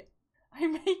baby. I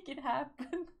make it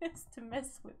happen. It's to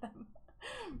mess with them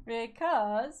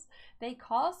because they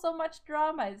cause so much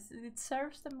drama. It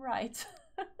serves them right.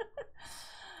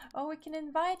 Oh, we can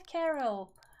invite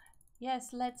Carol.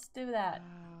 Yes, let's do that.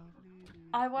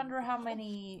 I wonder how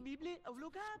many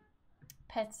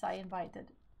pets I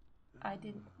invited. I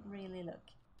didn't really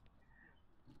look.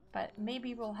 But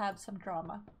maybe we'll have some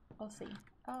drama. We'll see.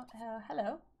 Oh,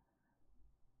 hello.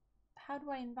 How do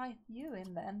I invite you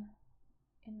in then?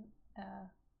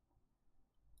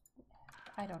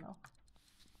 I don't know.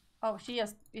 Oh, she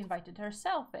just invited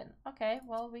herself in. Okay,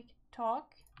 well, we can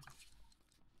talk.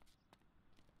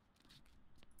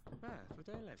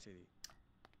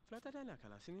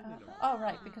 Oh,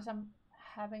 right, because I'm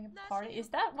having a party. Is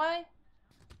that why?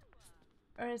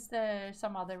 Or is there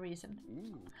some other reason?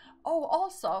 Oh,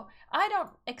 also, I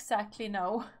don't exactly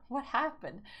know what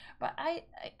happened, but I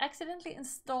accidentally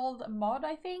installed a mod,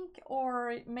 I think,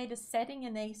 or made a setting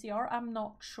in ACR, I'm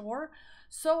not sure.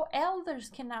 So elders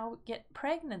can now get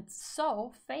pregnant.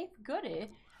 So Faith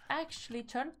Goody actually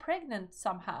turned pregnant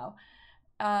somehow.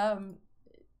 I'm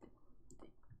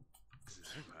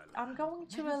going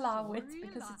to allow it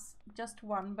because it's just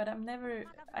one, but I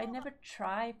never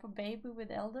try for baby with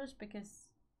elders because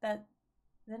that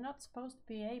they're not supposed to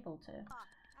be able to.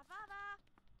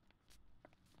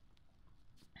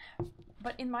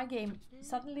 But in my game,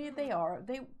 suddenly they are.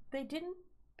 They didn't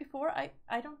before. I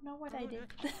don't know what I did.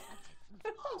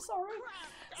 I'm sorry.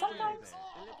 Sometimes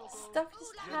stuff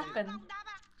just happen.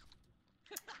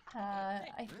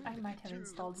 I might have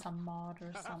installed some mod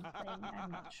or something.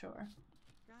 I'm not sure.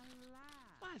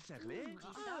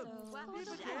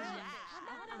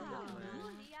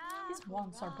 These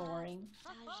ones are boring.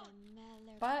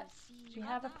 But we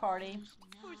have a party.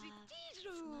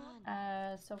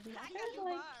 So we can,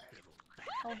 like...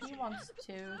 Oh, he wants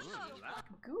to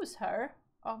goose her.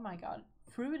 Oh my god.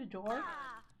 Through the door.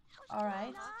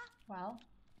 Alright. Well.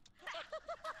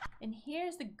 And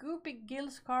here's the Goopy Gil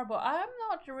Scarbo. I'm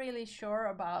not really sure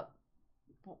about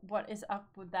what is up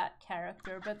with that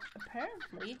character, but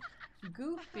apparently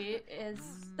Goopy is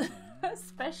a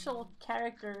special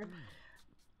character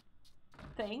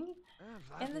thing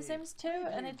in The Sims 2,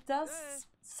 and it does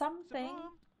something.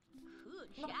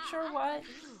 Not sure what.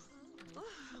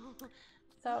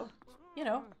 So, you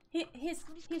know, he's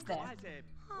there.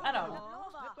 I don't know.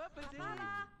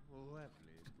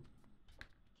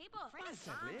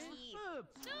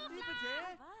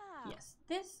 Yes,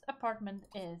 this apartment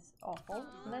is awful.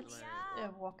 Let's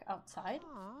walk outside.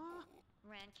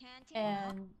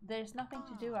 And there's nothing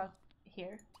to do out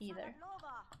here either.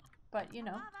 but you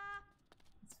know,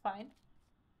 it's fine.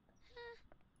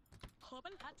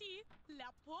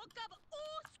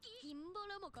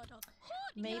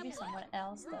 Maybe someone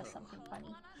else does something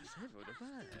funny.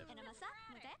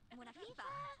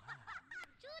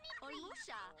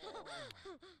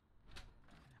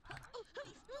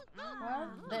 Well,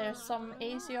 there's some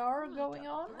ACR going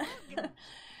on.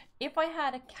 If I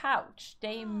had a couch,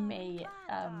 they may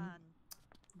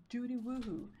do the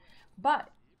woohoo. But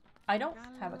I don't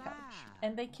have a couch,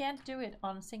 and they can't do it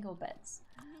on single beds.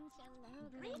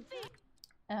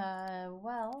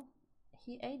 Well,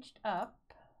 he aged up,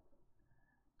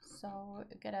 so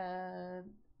gotta.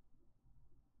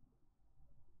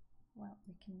 Well,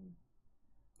 we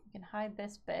can hide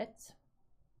this bit,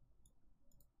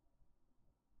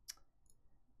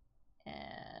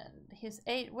 and his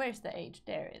age. Where's the age?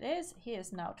 There it is. He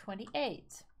is now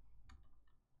 28.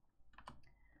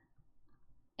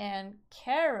 And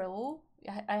Carol,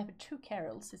 I have 2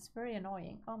 Carols. It's very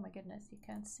annoying. Oh my goodness, you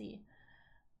can't see.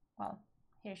 Well,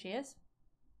 here she is.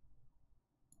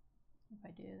 If I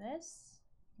do this,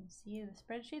 you can see the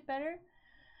spreadsheet better.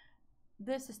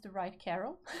 This is the right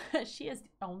Carol. She is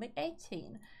only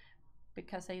 18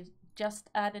 because I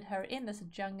just added her in as a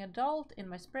young adult in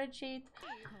my spreadsheet.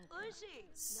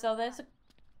 So there's a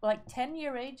like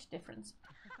 10-year age difference.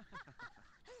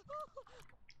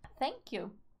 Thank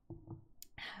you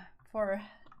for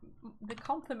the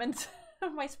compliment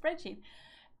of my spreadsheet.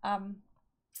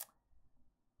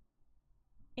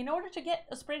 In order to get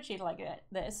a spreadsheet like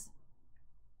this,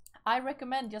 I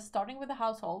recommend just starting with the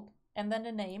household and then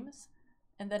the names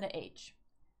and then the age,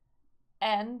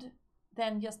 and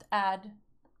then just add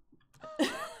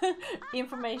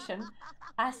information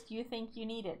as you think you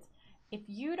need it. If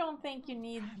you don't think you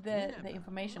need the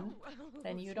information,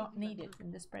 then you don't need it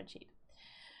in the spreadsheet.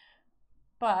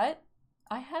 But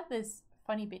I have this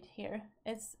funny bit here.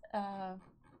 It's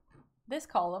this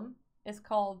column is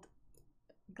called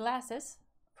glasses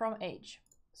from age.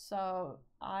 So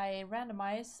I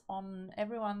randomize on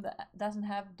everyone that doesn't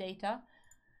have data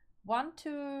 1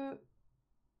 to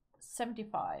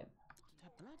 75.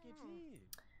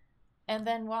 And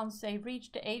then once they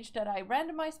reach the age that I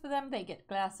randomized for them, they get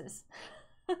glasses.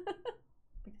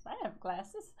 Because I have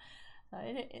glasses.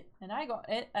 And I got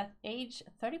it at age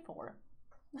 34.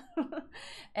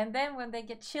 And then when they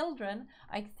get children,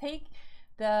 I take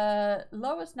the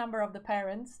lowest number of the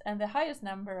parents and the highest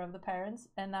number of the parents,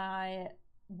 and I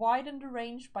widen the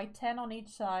range by 10 on each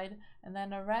side, and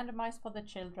then I randomize for the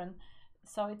children.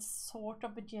 So it's sort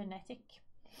of a genetic.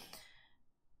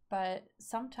 But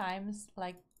sometimes,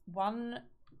 like, one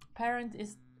parent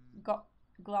is got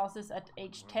glasses at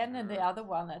age 10 and the other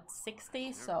one at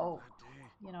 60, so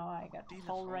you know, I got the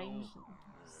whole range.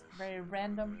 It's very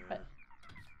random, but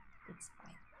it's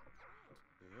fine.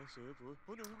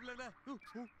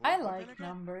 I like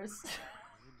numbers.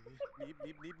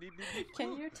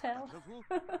 Can you tell?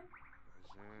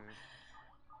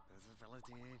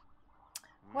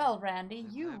 Well, Randy,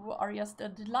 you are just a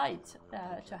delight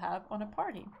to have on a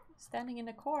party. Standing in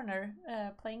a corner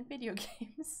playing video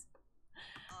games.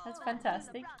 That's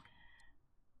fantastic.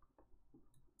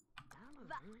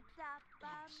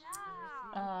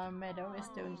 Meadow is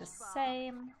doing the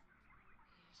same.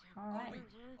 Alright.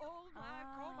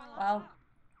 Well,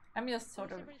 I'm just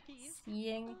sort of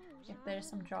seeing if there's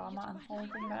some drama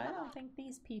unfolding, but I don't think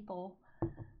these people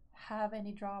have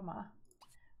any drama.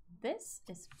 This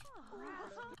is...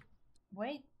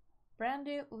 Wait,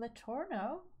 Brandy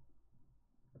Letorno?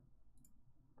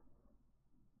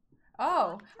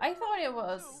 Oh, I thought it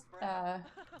was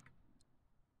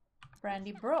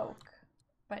Brandy Broke,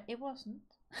 but it wasn't.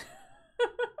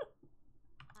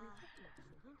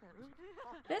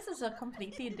 This is a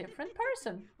completely different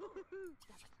person.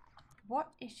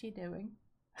 What is she doing?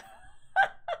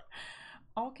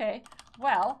 Okay,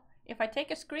 well, if I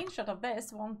take a screenshot of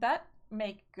this, won't that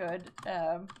make good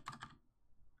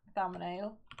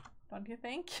thumbnail? Don't you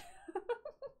think?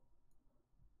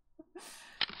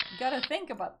 Gotta think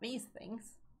about these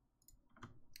things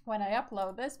when I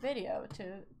upload this video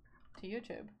to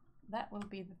YouTube. That will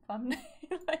be the thumbnail,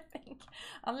 I think.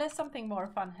 Unless something more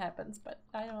fun happens, but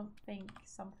I don't think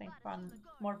something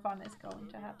more fun is going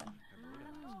to happen.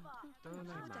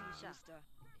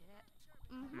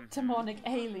 Demonic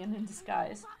alien in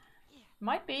disguise.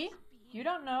 Might be. You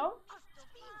don't know.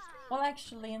 Well,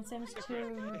 actually, in Sims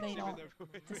 2, they don't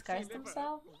disguise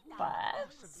themselves,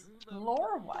 but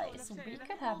lore-wise, we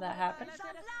could have that happen.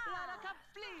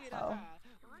 So,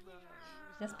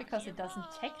 just because it doesn't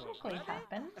technically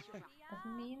happen,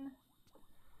 doesn't mean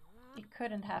it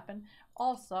couldn't happen.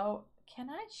 Also, can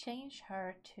I change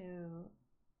her to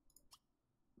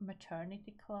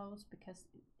maternity clothes because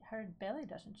her belly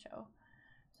doesn't show.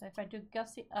 So if I do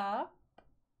gussy up,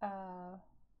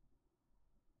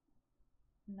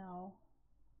 no.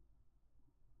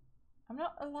 I'm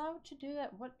not allowed to do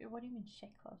that. What do you mean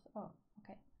shake clothes? Oh,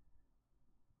 okay.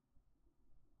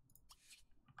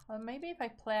 Well, maybe if I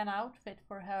plan outfit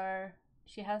for her,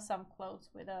 she has some clothes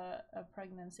with a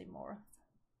pregnancy morph.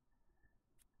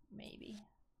 Maybe.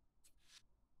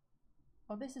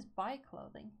 Oh, this is buy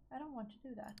clothing. I don't want to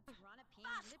do that.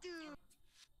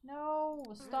 No,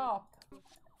 stop.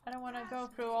 I don't want to go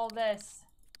through all this.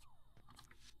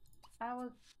 I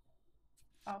will...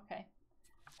 Okay.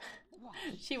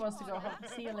 She wants to go home.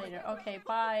 See you later. Okay,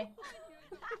 bye.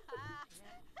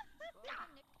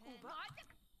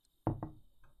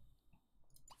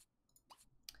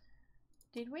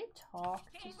 Did we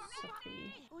talk to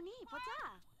Sophie?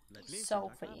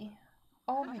 Sophie.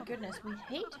 Oh my goodness, we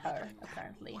hate her,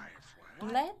 apparently.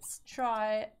 Let's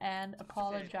try and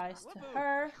apologize to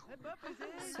her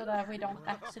so that we don't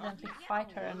accidentally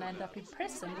fight her and end up in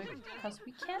prison, because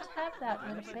we can't have that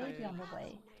with a baby on the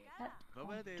way. That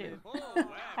won't do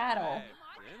at all.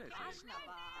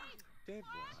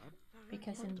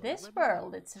 Because in this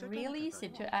world, it's real easy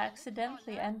to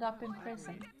accidentally end up in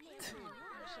prison.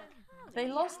 They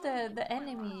lost the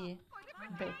enemy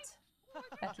bit,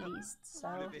 at least,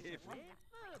 so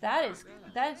that is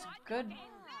good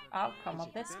outcome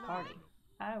of this party.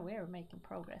 We're making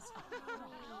progress.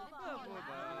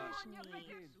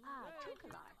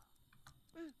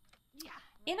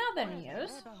 In other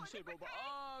news,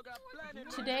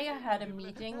 today I had a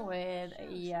meeting with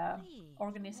a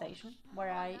organization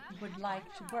where I would like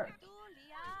to work,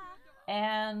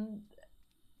 and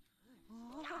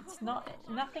it's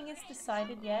nothing is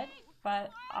decided yet, but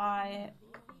I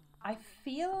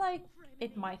feel like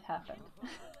it might happen.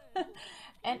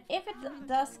 And if it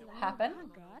does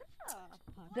happen,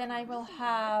 then I will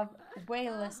have way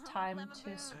less time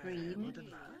to stream.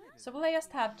 So will I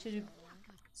just have to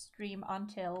stream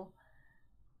until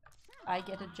I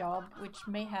get a job, which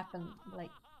may happen,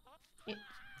 like,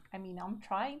 I mean, I'm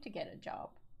trying to get a job.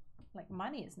 Like,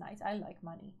 money is nice. I like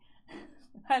money.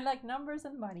 I like numbers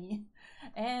and money.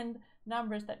 And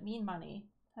numbers that mean money.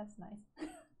 That's nice.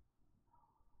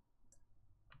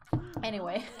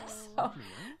 Anyway,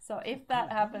 so if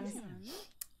that happens,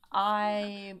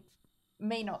 I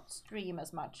may not stream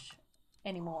as much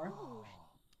anymore.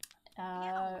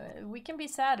 We can be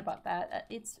sad about that.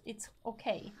 It's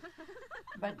okay,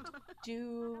 but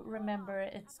do remember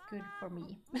it's good for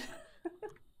me.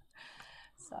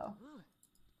 So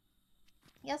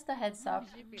just a heads up,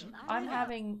 I'm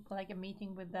having like a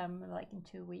meeting with them like in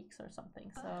 2 weeks or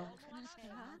something, so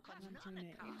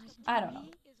I don't know.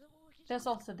 There's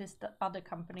also this other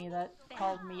company that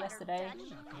called me yesterday.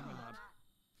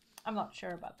 I'm not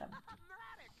sure about them,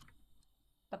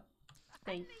 but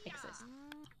they exist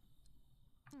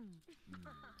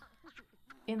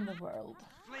in the world.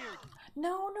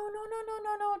 No,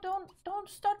 don't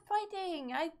start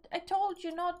fighting. I told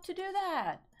you not to do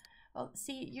that. Well,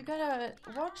 see, you gotta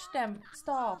watch them.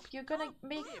 Stop. You're gonna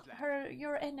make her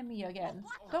your enemy again.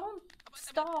 Don't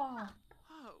stop.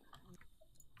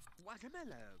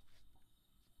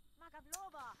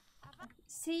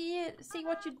 See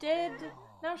what you did?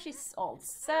 Now she's all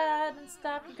sad and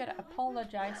stuff. You gotta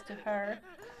apologize to her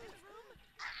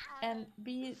and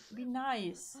be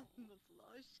nice.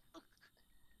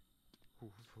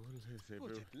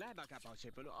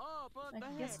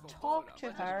 Like, just talk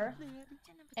to her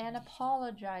and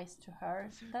apologize to her.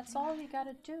 That's all you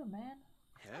gotta do, man.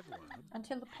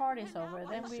 Until the party's over,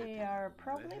 then we are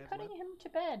probably putting him to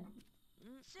bed,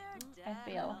 I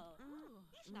feel.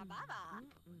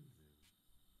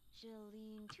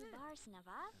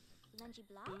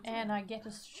 And I get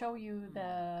to show you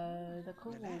the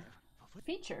cool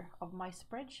feature of my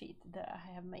spreadsheet that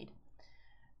I have made.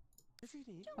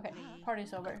 Okay,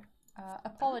 party's over.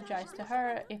 Apologize to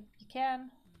her if you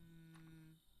can.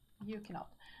 You cannot.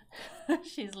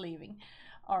 She's leaving.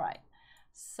 Alright,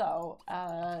 so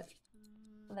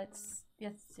let's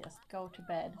just go to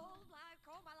bed.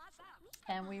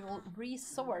 And we will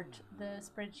resort the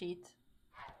spreadsheet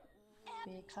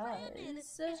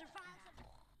because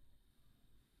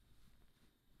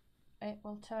it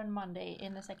will turn Monday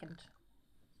in a second.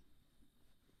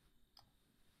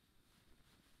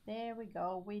 There we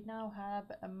go. We now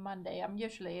have a Monday. I'm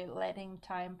usually letting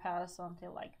time pass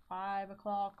until like 5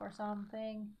 o'clock or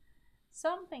something.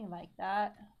 Something like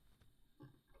that.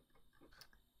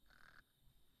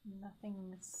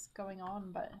 Nothing's going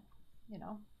on, but you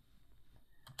know.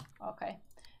 Okay.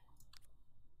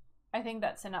 I think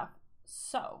that's enough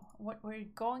So what we're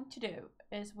going to do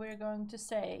is we're going to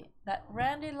say that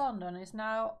Randy London is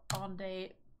now on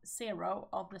day 0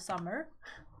 of the summer.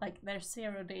 Like there's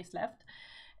 0 days left,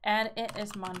 and it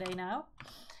is Monday now.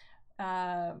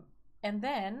 And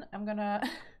then I'm gonna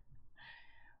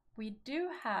we do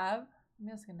have, I'm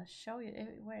just gonna show you,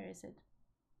 where is it?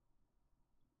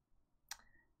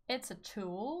 It's a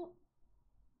tool.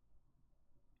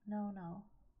 No.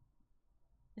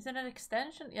 Is it an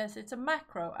extension? Yes, it's a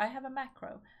macro. I have a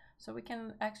macro. So we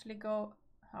can actually go,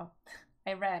 oh,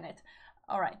 I ran it.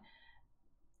 All right.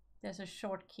 There's a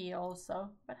short key also,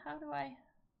 but how do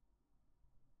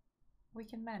we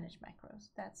can manage macros.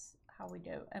 That's how we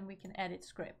do. And we can edit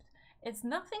script. It's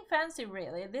nothing fancy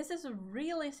really. This is a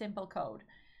really simple code.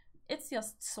 It's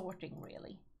just sorting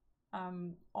really,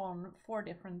 on 4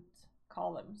 different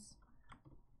columns.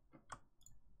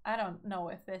 I don't know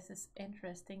if this is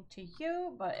interesting to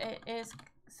you, but it is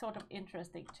sort of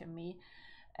interesting to me.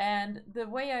 And the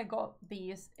way I got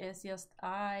these is just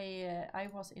I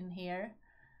was in here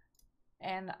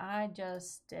and I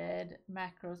just did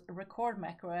macros, record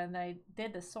macro, and I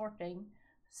did the sorting.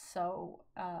 So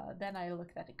then I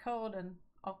looked at the code and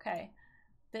okay,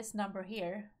 this number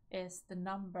here is the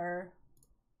number,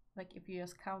 like if you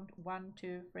just count 1,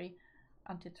 2, 3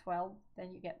 until 12,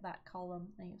 then you get that column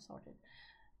and you sort it.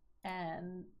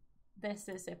 And this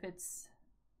is if it's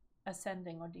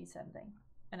ascending or descending,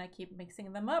 and I keep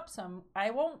mixing them up, so I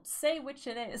won't say which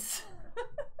it is.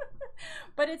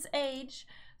 But it's age,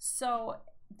 so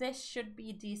this should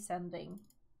be descending,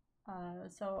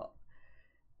 so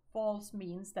false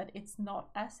means that it's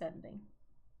not ascending.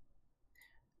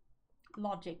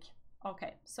 Logic.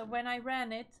 Okay, so when I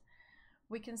ran it,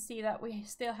 we can see that we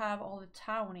still have all the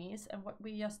townies, and what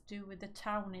we just do with the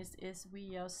townies is we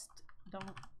just don't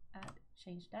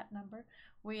change that number,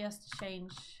 we just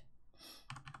change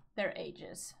their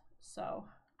ages. So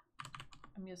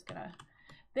I'm just gonna,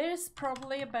 there's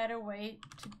probably a better way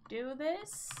to do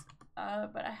this,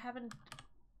 but I haven't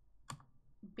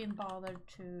been bothered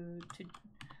to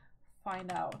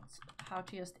find out how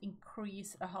to just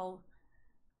increase a whole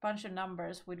bunch of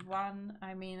numbers with one.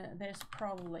 I mean, there's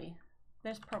probably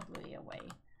a way,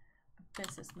 but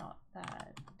this is not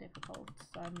that difficult,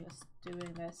 so I'm just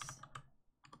doing this.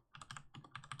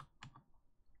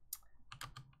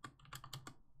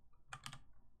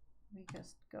 We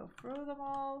just go through them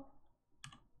all.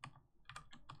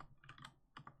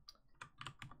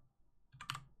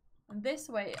 And this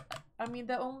way, I mean,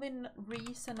 the only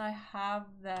reason I have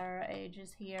their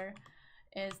ages here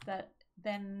is that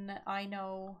then I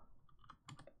know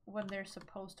when they're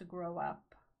supposed to grow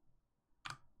up.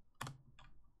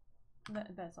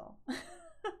 That's all.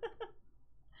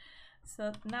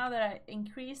 So now that I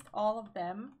increased all of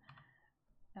them,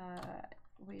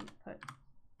 we put,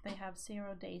 they have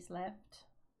 0 days left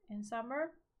in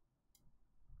summer.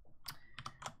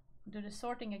 Do the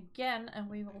sorting again, and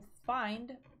we will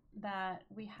find that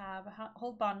we have a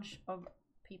whole bunch of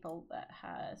people that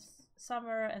has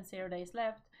summer and 0 days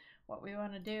left. What we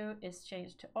want to do is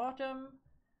change to autumn.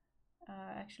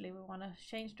 Actually, we want to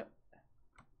change to,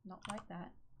 not like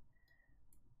that,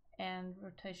 and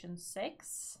rotation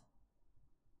 6,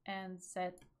 and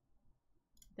set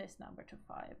this number to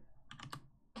 5.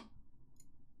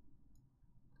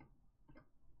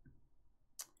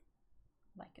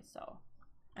 Like so.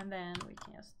 And then we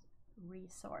can just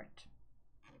resort.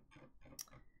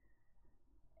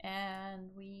 And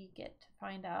we get to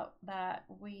find out that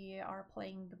we are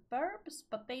playing the Burbs,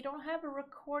 but they don't have a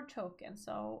record token,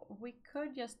 so we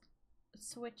could just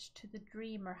switch to the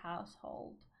Dreamer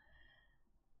household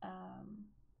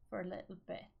for a little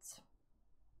bit.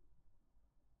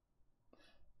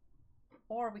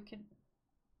 Or we could,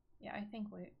 yeah, I think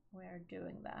we're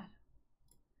doing that.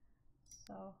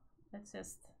 So let's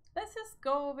just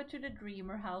go over to the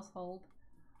Dreamer household.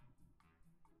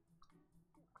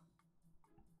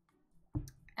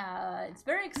 It's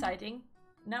very exciting.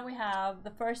 Now we have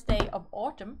the first day of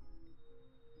autumn.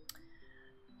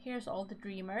 Here's all the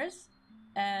Dreamers,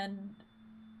 and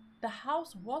the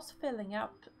house was filling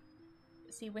up.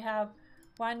 See, we have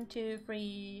 1, 2,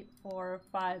 3, 4,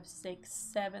 5, 6,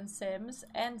 7 Sims,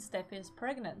 and Steffi is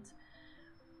pregnant.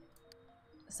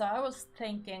 So I was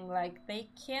thinking, like, they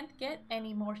can't get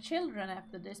any more children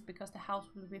after this because the house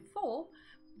will be full.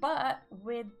 But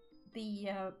with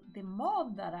the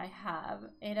mod that I have,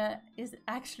 it is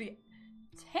actually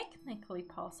technically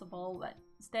possible that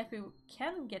Steffi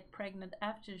can get pregnant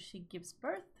after she gives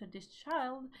birth to this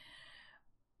child.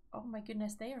 Oh my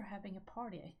goodness, they are having a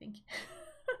party, I think.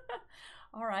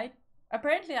 All right.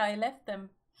 Apparently I left them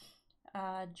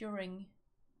during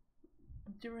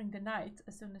the night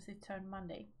as soon as it turned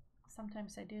Monday.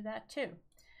 Sometimes I do that too.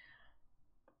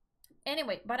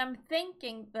 Anyway, but I'm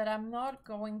thinking that I'm not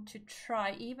going to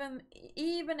try, even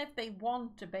if they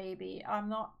want a baby, I'm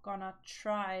not gonna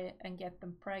try and get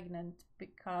them pregnant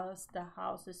because the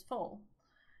house is full.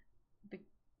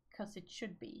 Because it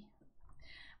should be.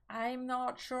 I'm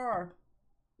not sure.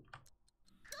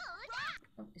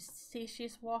 See,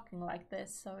 she's walking like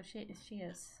this, so she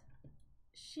is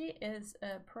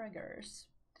preggers.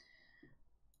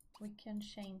 We can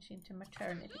change into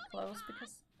maternity clothes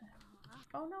because...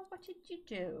 Oh no, what did you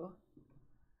do?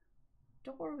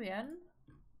 Dorian?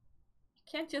 You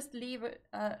can't just leave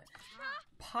a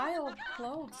pile of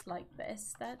clothes like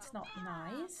this. That's not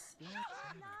nice.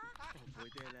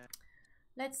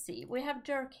 Let's see. We have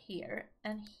Dirk here,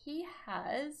 and he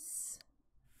has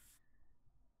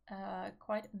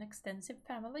quite an extensive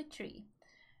family tree.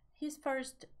 His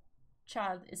first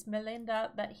child is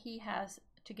Melinda, that he has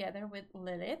together with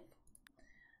Lilith.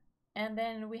 And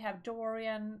then we have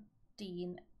Dorian,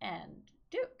 Dean, and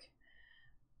Duke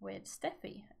with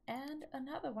Steffi, and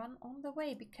another one on the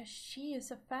way because she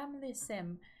is a family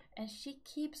sim and she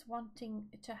keeps wanting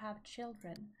to have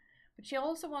children, but she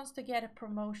also wants to get a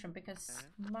promotion because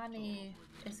money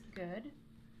is good.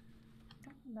 I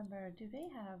don't remember, do they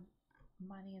have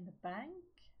money in the bank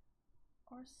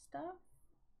or stuff?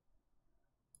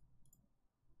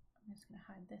 I'm just gonna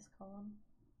hide this column.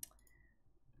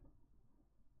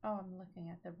 Oh, I'm looking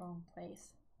at the wrong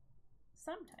place.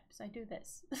 Sometimes I do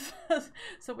this.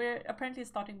 So we're apparently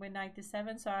starting with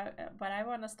 97, so but I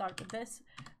want to start with this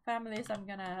family, so I'm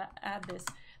gonna add this.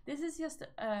 This is just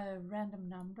a random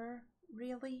number,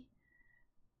 really,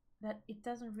 that it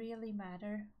doesn't really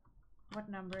matter what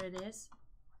number it is.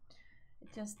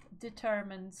 It just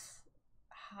determines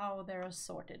how they're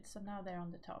assorted. So now they're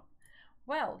on the top.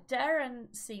 Well,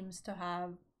 Darren seems to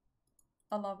have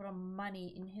a lot of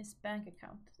money in his bank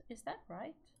account. Is that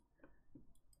right?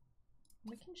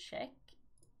 We can check.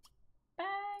 Bank.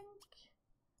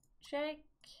 Check.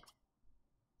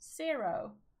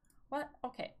 0. What?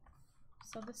 Okay.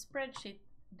 So the spreadsheet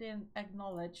didn't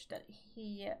acknowledge that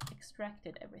he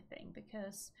extracted everything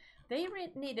because they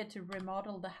needed to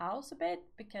remodel the house a bit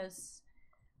because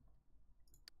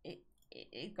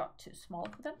it got too small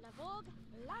for them.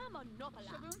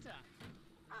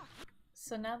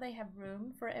 So now they have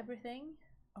room for everything.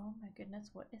 Oh my goodness,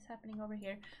 what is happening over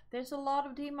here? There's a lot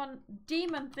of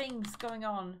demon things going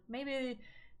on. Maybe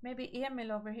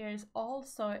Emil over here is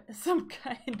also some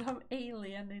kind of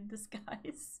alien in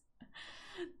disguise.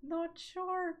 Not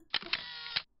sure.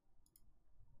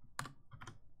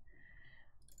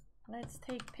 Let's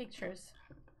take pictures.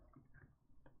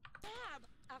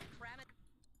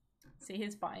 See,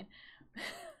 he's fine.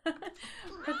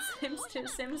 But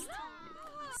Sims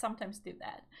sometimes do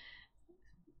that.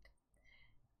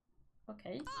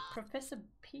 Okay, Professor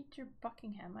Peter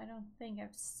Buckingham. I don't think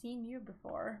I've seen you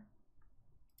before.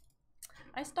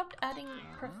 I stopped adding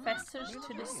professors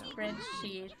to the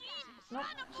spreadsheet. Not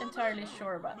entirely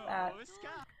sure about that,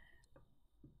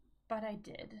 but I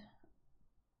did.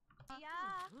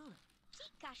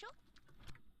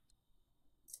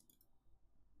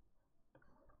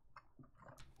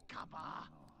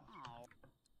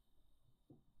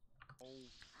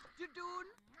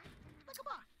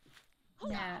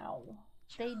 Now,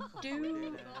 they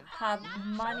do have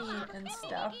money and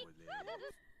stuff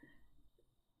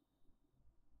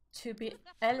to be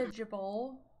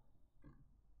eligible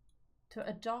to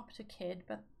adopt a kid,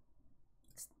 but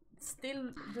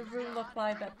still the rule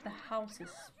applies that the house is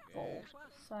full,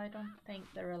 so I don't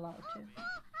think they're allowed to.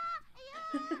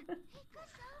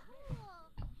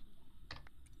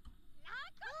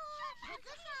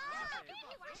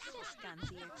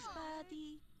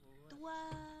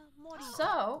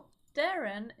 So,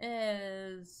 Darren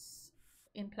is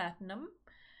in Platinum.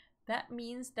 That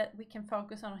means that we can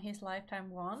focus on his lifetime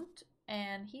want,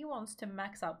 and he wants to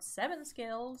max out 7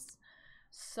 skills.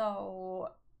 So,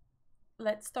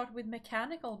 let's start with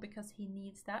mechanical because he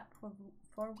needs that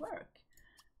for work.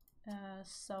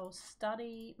 So,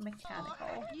 study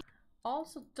mechanical.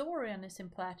 Also, Dorian is in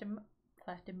Platinum,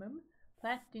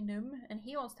 and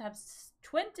he wants to have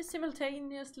 20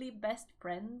 simultaneously best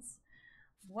friends.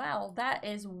 Well, that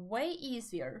is way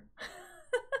easier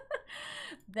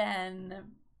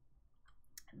than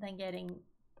getting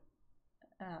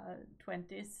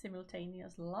 20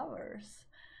 simultaneous lovers.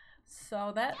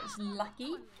 So that is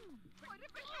lucky.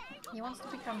 He wants to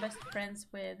become best friends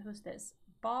with, who's this?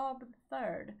 Bob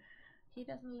III. He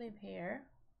doesn't live here,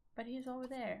 but he's over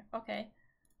there. Okay,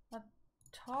 I'll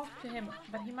talk to him,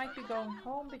 but he might be going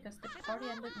home because the party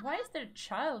ended. Why is there a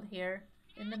child here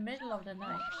in the middle of the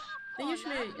night? They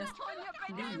usually just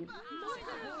leave.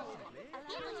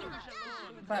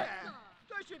 But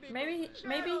maybe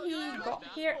he got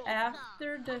here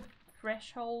after the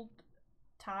threshold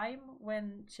time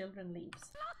when children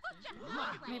leaves.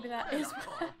 Maybe that is what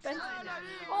happened.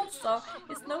 Also,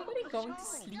 is nobody going to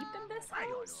sleep in this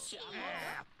house?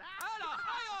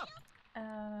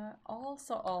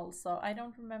 Also, I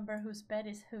don't remember whose bed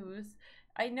is whose.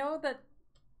 I know that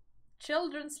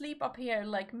children sleep up here,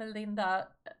 like Melinda,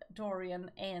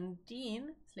 Dorian, and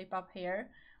Dean sleep up here,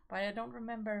 but I don't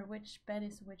remember which bed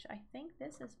is which. I think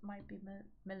this might be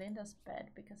Melinda's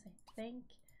bed, because I think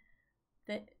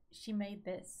that she made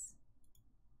this.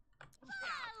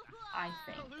 I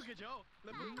think.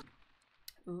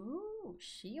 Ooh,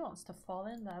 she wants to fall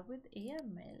in love with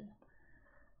Emil.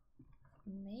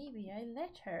 Maybe I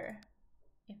let her,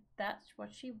 if that's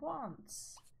what she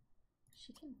wants.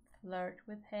 She can flirt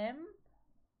with him.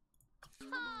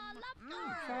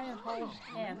 Try to hold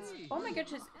hands. Oh my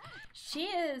goodness, she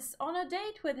is on a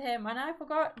date with him, and I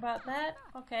forgot about that.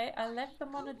 Okay, I left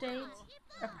them on a date,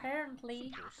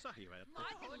 apparently.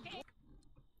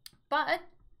 But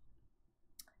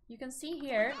you can see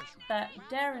here that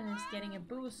Darren is getting a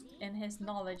boost in his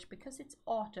knowledge because it's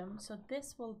autumn, so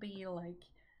this will be like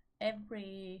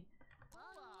every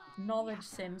knowledge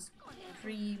sims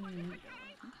dream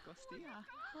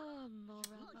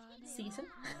season.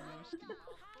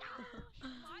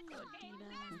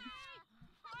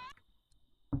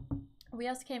 We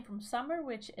just came from summer,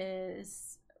 which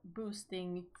is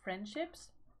boosting friendships,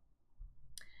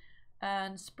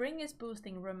 and spring is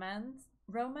boosting romance,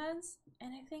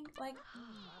 and I think like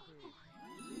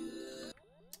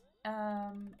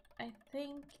I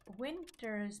think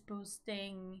winter is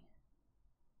boosting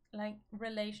like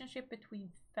relationship between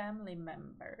family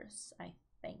members, I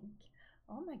think.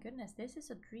 Oh my goodness, this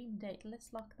is a dream date.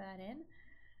 Let's lock that in.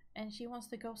 And she wants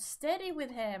to go steady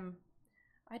with him.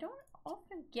 I don't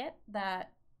often get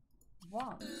that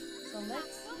once, so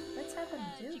let's have him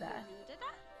do that.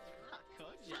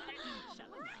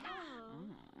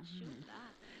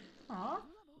 Aww.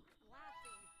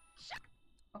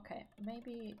 Okay,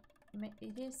 maybe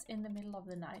it is in the middle of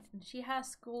the night, and she has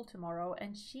school tomorrow,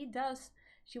 and she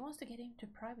wants to get into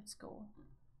private school.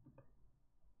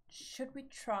 Should we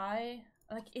try?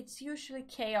 Like, it's usually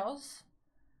chaos,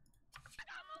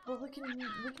 but we can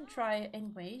try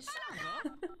anyways.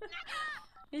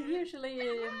 It usually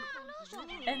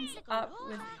ends up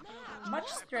with much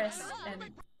stress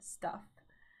and stuff.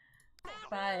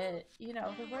 But, you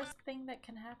know, the worst thing that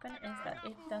can happen is that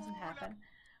it doesn't happen.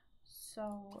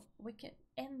 So we can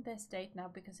end this date now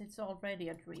because it's already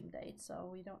a dream date, so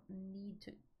we don't need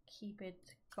to keep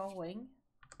it going.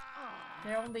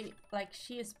 They're only, like,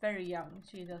 she is very young.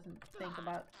 She doesn't think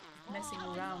about messing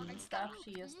around and stuff.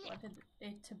 She just wanted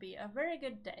it to be a very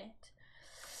good date.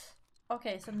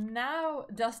 Okay, so now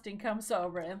Dustin comes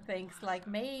over and thinks like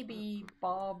maybe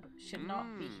Bob should not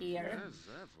be here.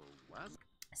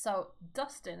 So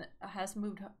Dustin has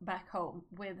moved back home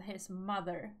with his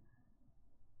mother.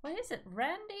 What is it?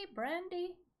 Randy?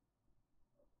 Brandy?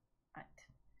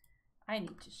 I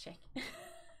need to check.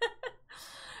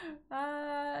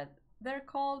 They're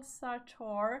called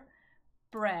Sartor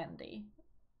Brandy.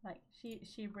 Like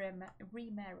she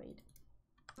remarried.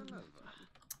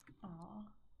 Aww.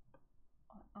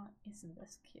 Isn't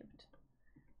this cute?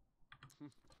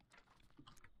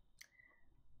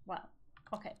 Well,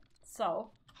 okay,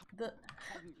 so the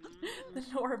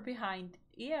lore behind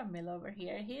Emil over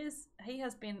here, he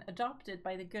has been adopted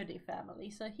by the Goody family,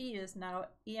 so he is now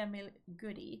Emil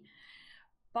Goody.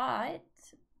 But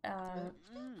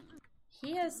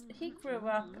he grew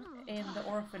up in the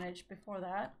orphanage before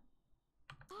that,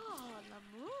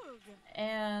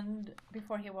 and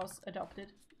before he was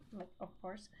adopted. Like, of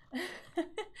course.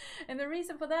 And the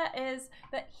reason for that is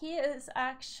that he is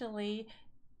actually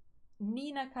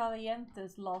Nina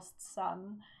Caliente's lost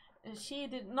son. She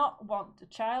did not want a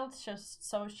child,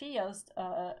 so she just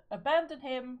abandoned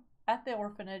him at the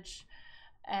orphanage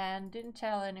and didn't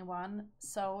tell anyone.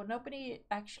 So nobody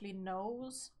actually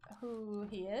knows who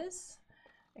he is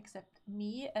except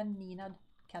me and Nina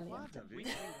Caliente.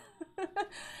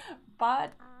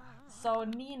 But so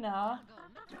Nina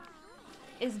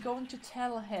is going to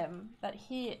tell him that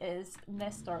he is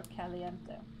Nestor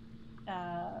Caliente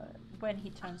when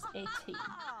he turns 18.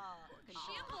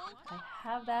 I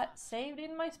have that saved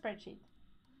in my spreadsheet.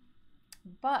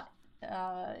 But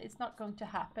it's not going to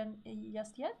happen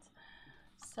just yet.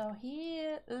 So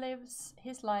he lives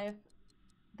his life.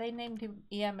 They named him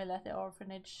Emil at the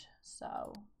orphanage,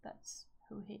 so that's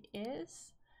who he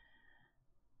is.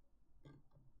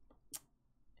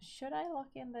 Should I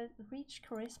lock in the reach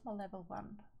charisma level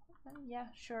 1? Yeah,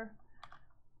 sure.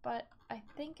 But I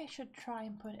think I should try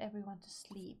and put everyone to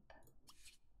sleep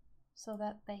so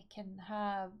that they can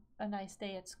have a nice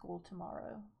day at school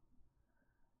tomorrow.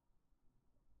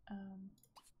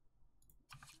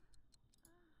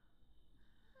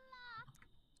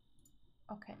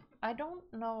 Okay, I don't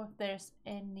know if there's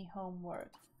any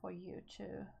homework for you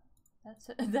to.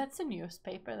 That's a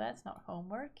newspaper. That's not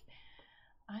homework.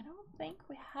 I don't think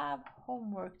we have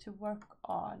homework to work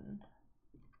on.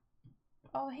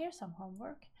 Oh, here's some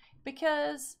homework.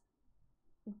 Because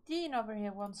Dean over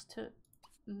here wants to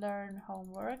learn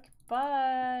homework,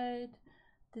 but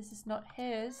this is not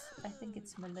his. I think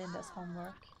it's Melinda's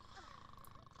homework.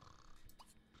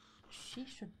 She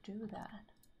should do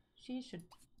that. She should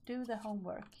do the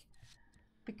homework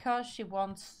because she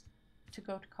wants to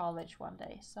go to college one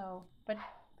day. So, but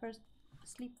first,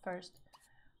 sleep first.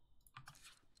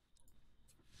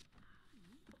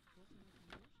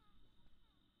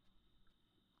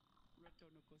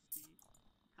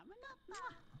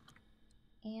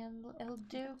 And little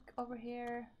Duke over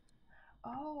here.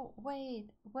 Oh,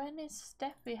 wait. When is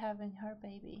Steffi having her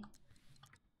baby?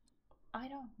 I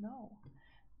don't know.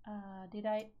 Did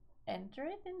I enter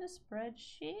it in the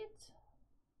spreadsheet?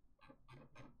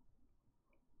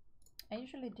 I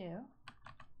usually do.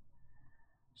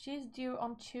 She's due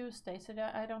on Tuesday, so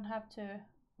that I don't have to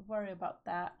worry about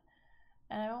that.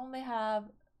 And I only have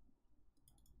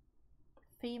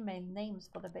female names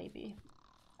for the baby.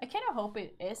 I kind of hope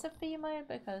it is a female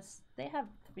because they have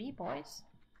 3 boys.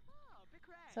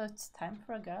 So it's time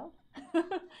for a girl.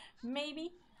 Maybe.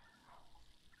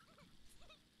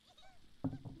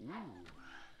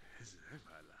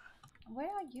 Where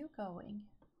are you going?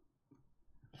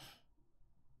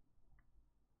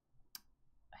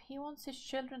 He wants his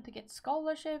children to get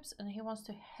scholarships and he wants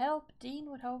to help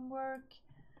Dean with homework.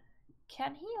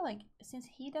 Can he, like, since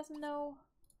he doesn't know,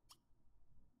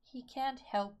 he can't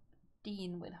help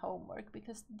Dean with homework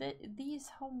because these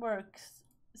homeworks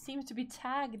seem to be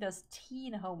tagged as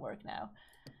teen homework now.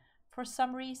 For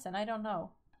some reason, I don't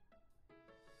know.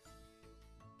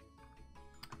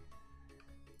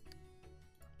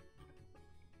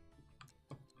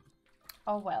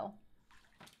 Oh well.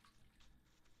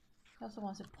 He also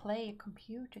wants to play a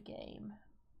computer game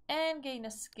and gain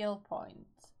a skill point.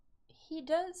 He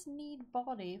does need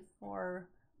body for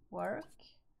work.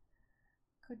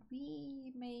 Could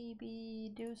we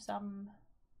maybe do some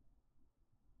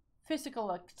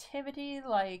physical activity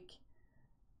like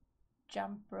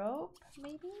jump rope,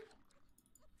 maybe?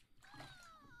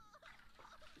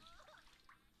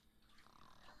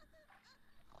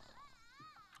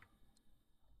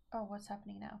 Oh, what's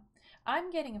happening now?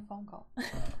 I'm getting a phone call.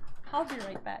 I'll be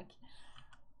right back.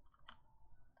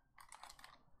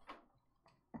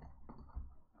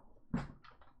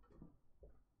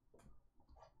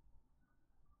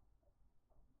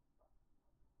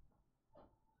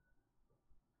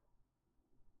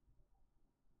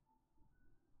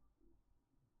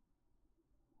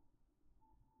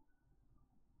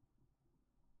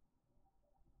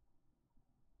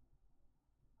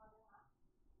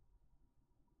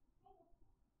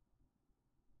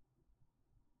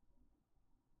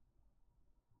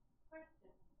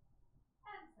 Question.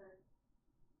 Answer.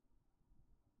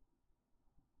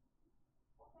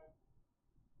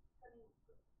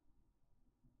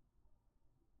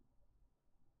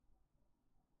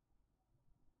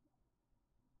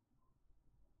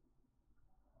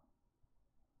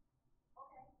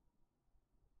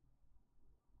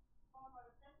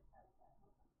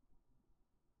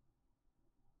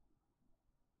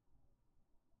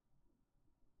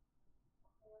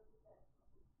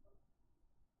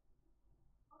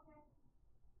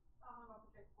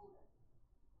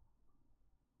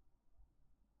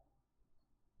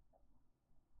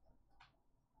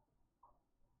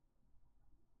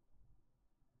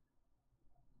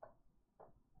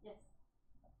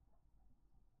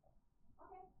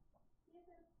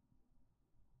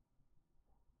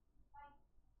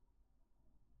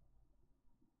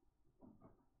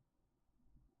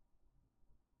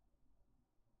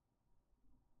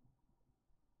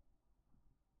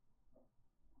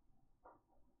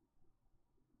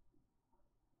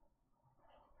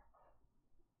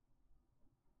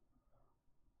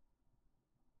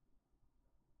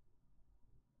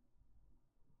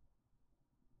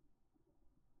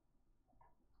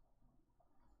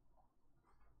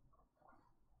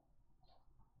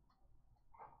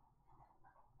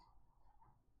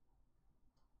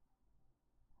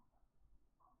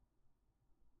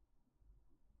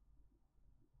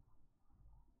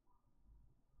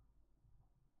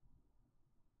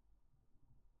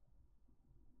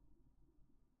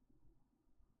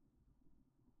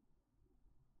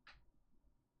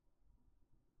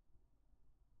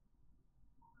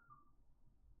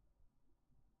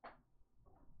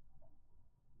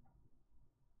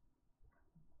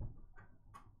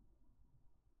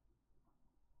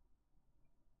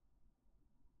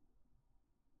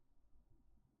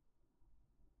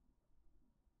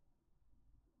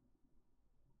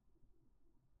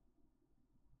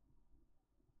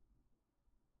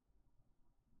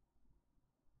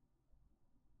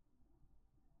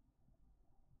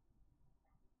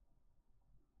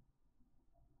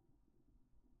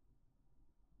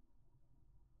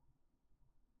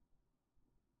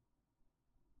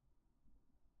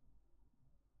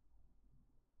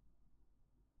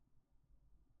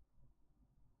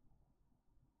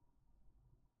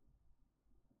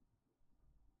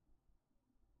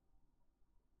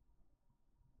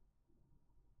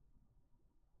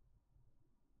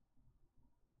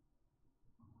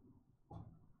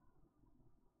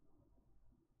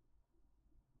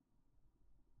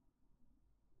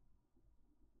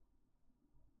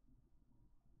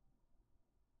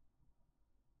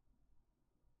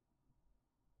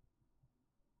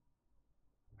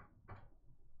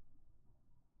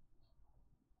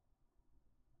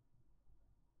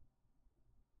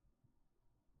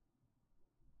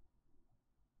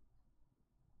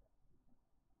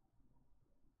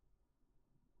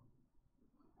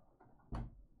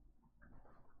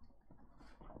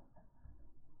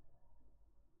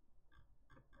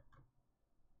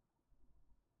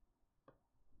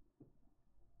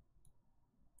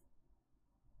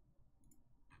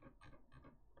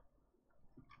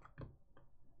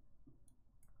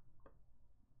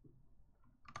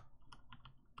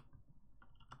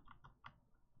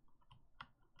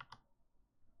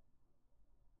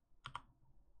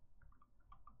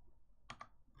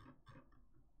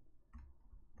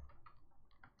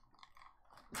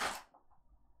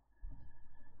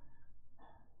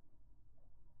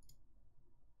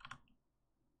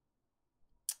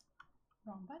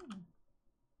 button.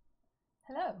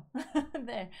 Hello.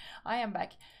 There, I am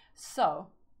back. So,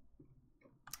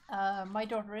 my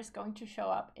daughter is going to show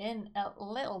up in a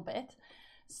little bit.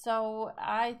 So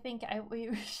I think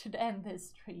we should end this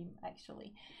stream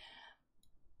actually.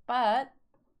 But,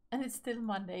 and it's still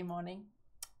Monday morning.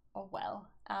 Oh well,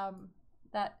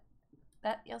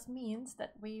 that just means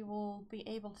that we will be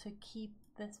able to keep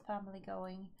this family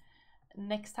going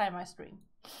next time I stream.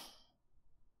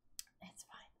 It's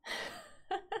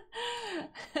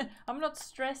fine. I'm not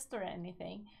stressed or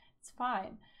anything. It's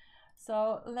fine.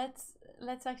 So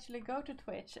let's actually go to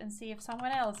Twitch and see if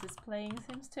someone else is playing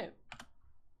Sims 2.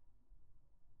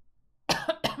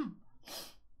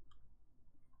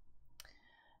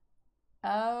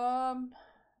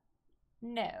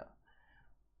 No.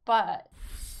 But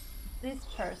this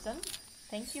person,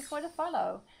 thank you for the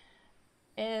follow,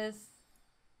 is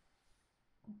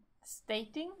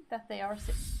stating that they are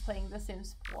playing The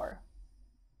Sims 4.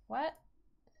 What?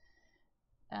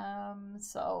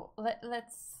 So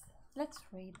let's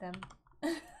read them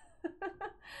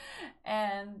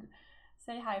and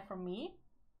say hi from me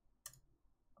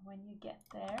when you get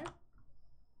there.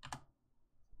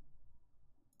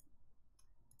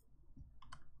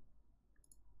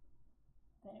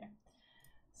 There.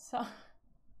 So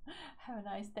have a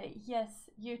nice day. Yes,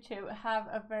 you too. Have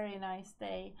a very nice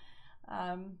day.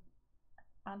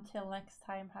 Until next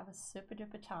time, have a super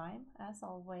duper time as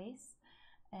always,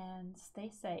 and stay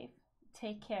safe.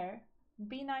 Take care.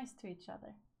 Be nice to each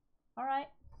other. All right.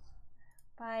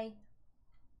 Bye.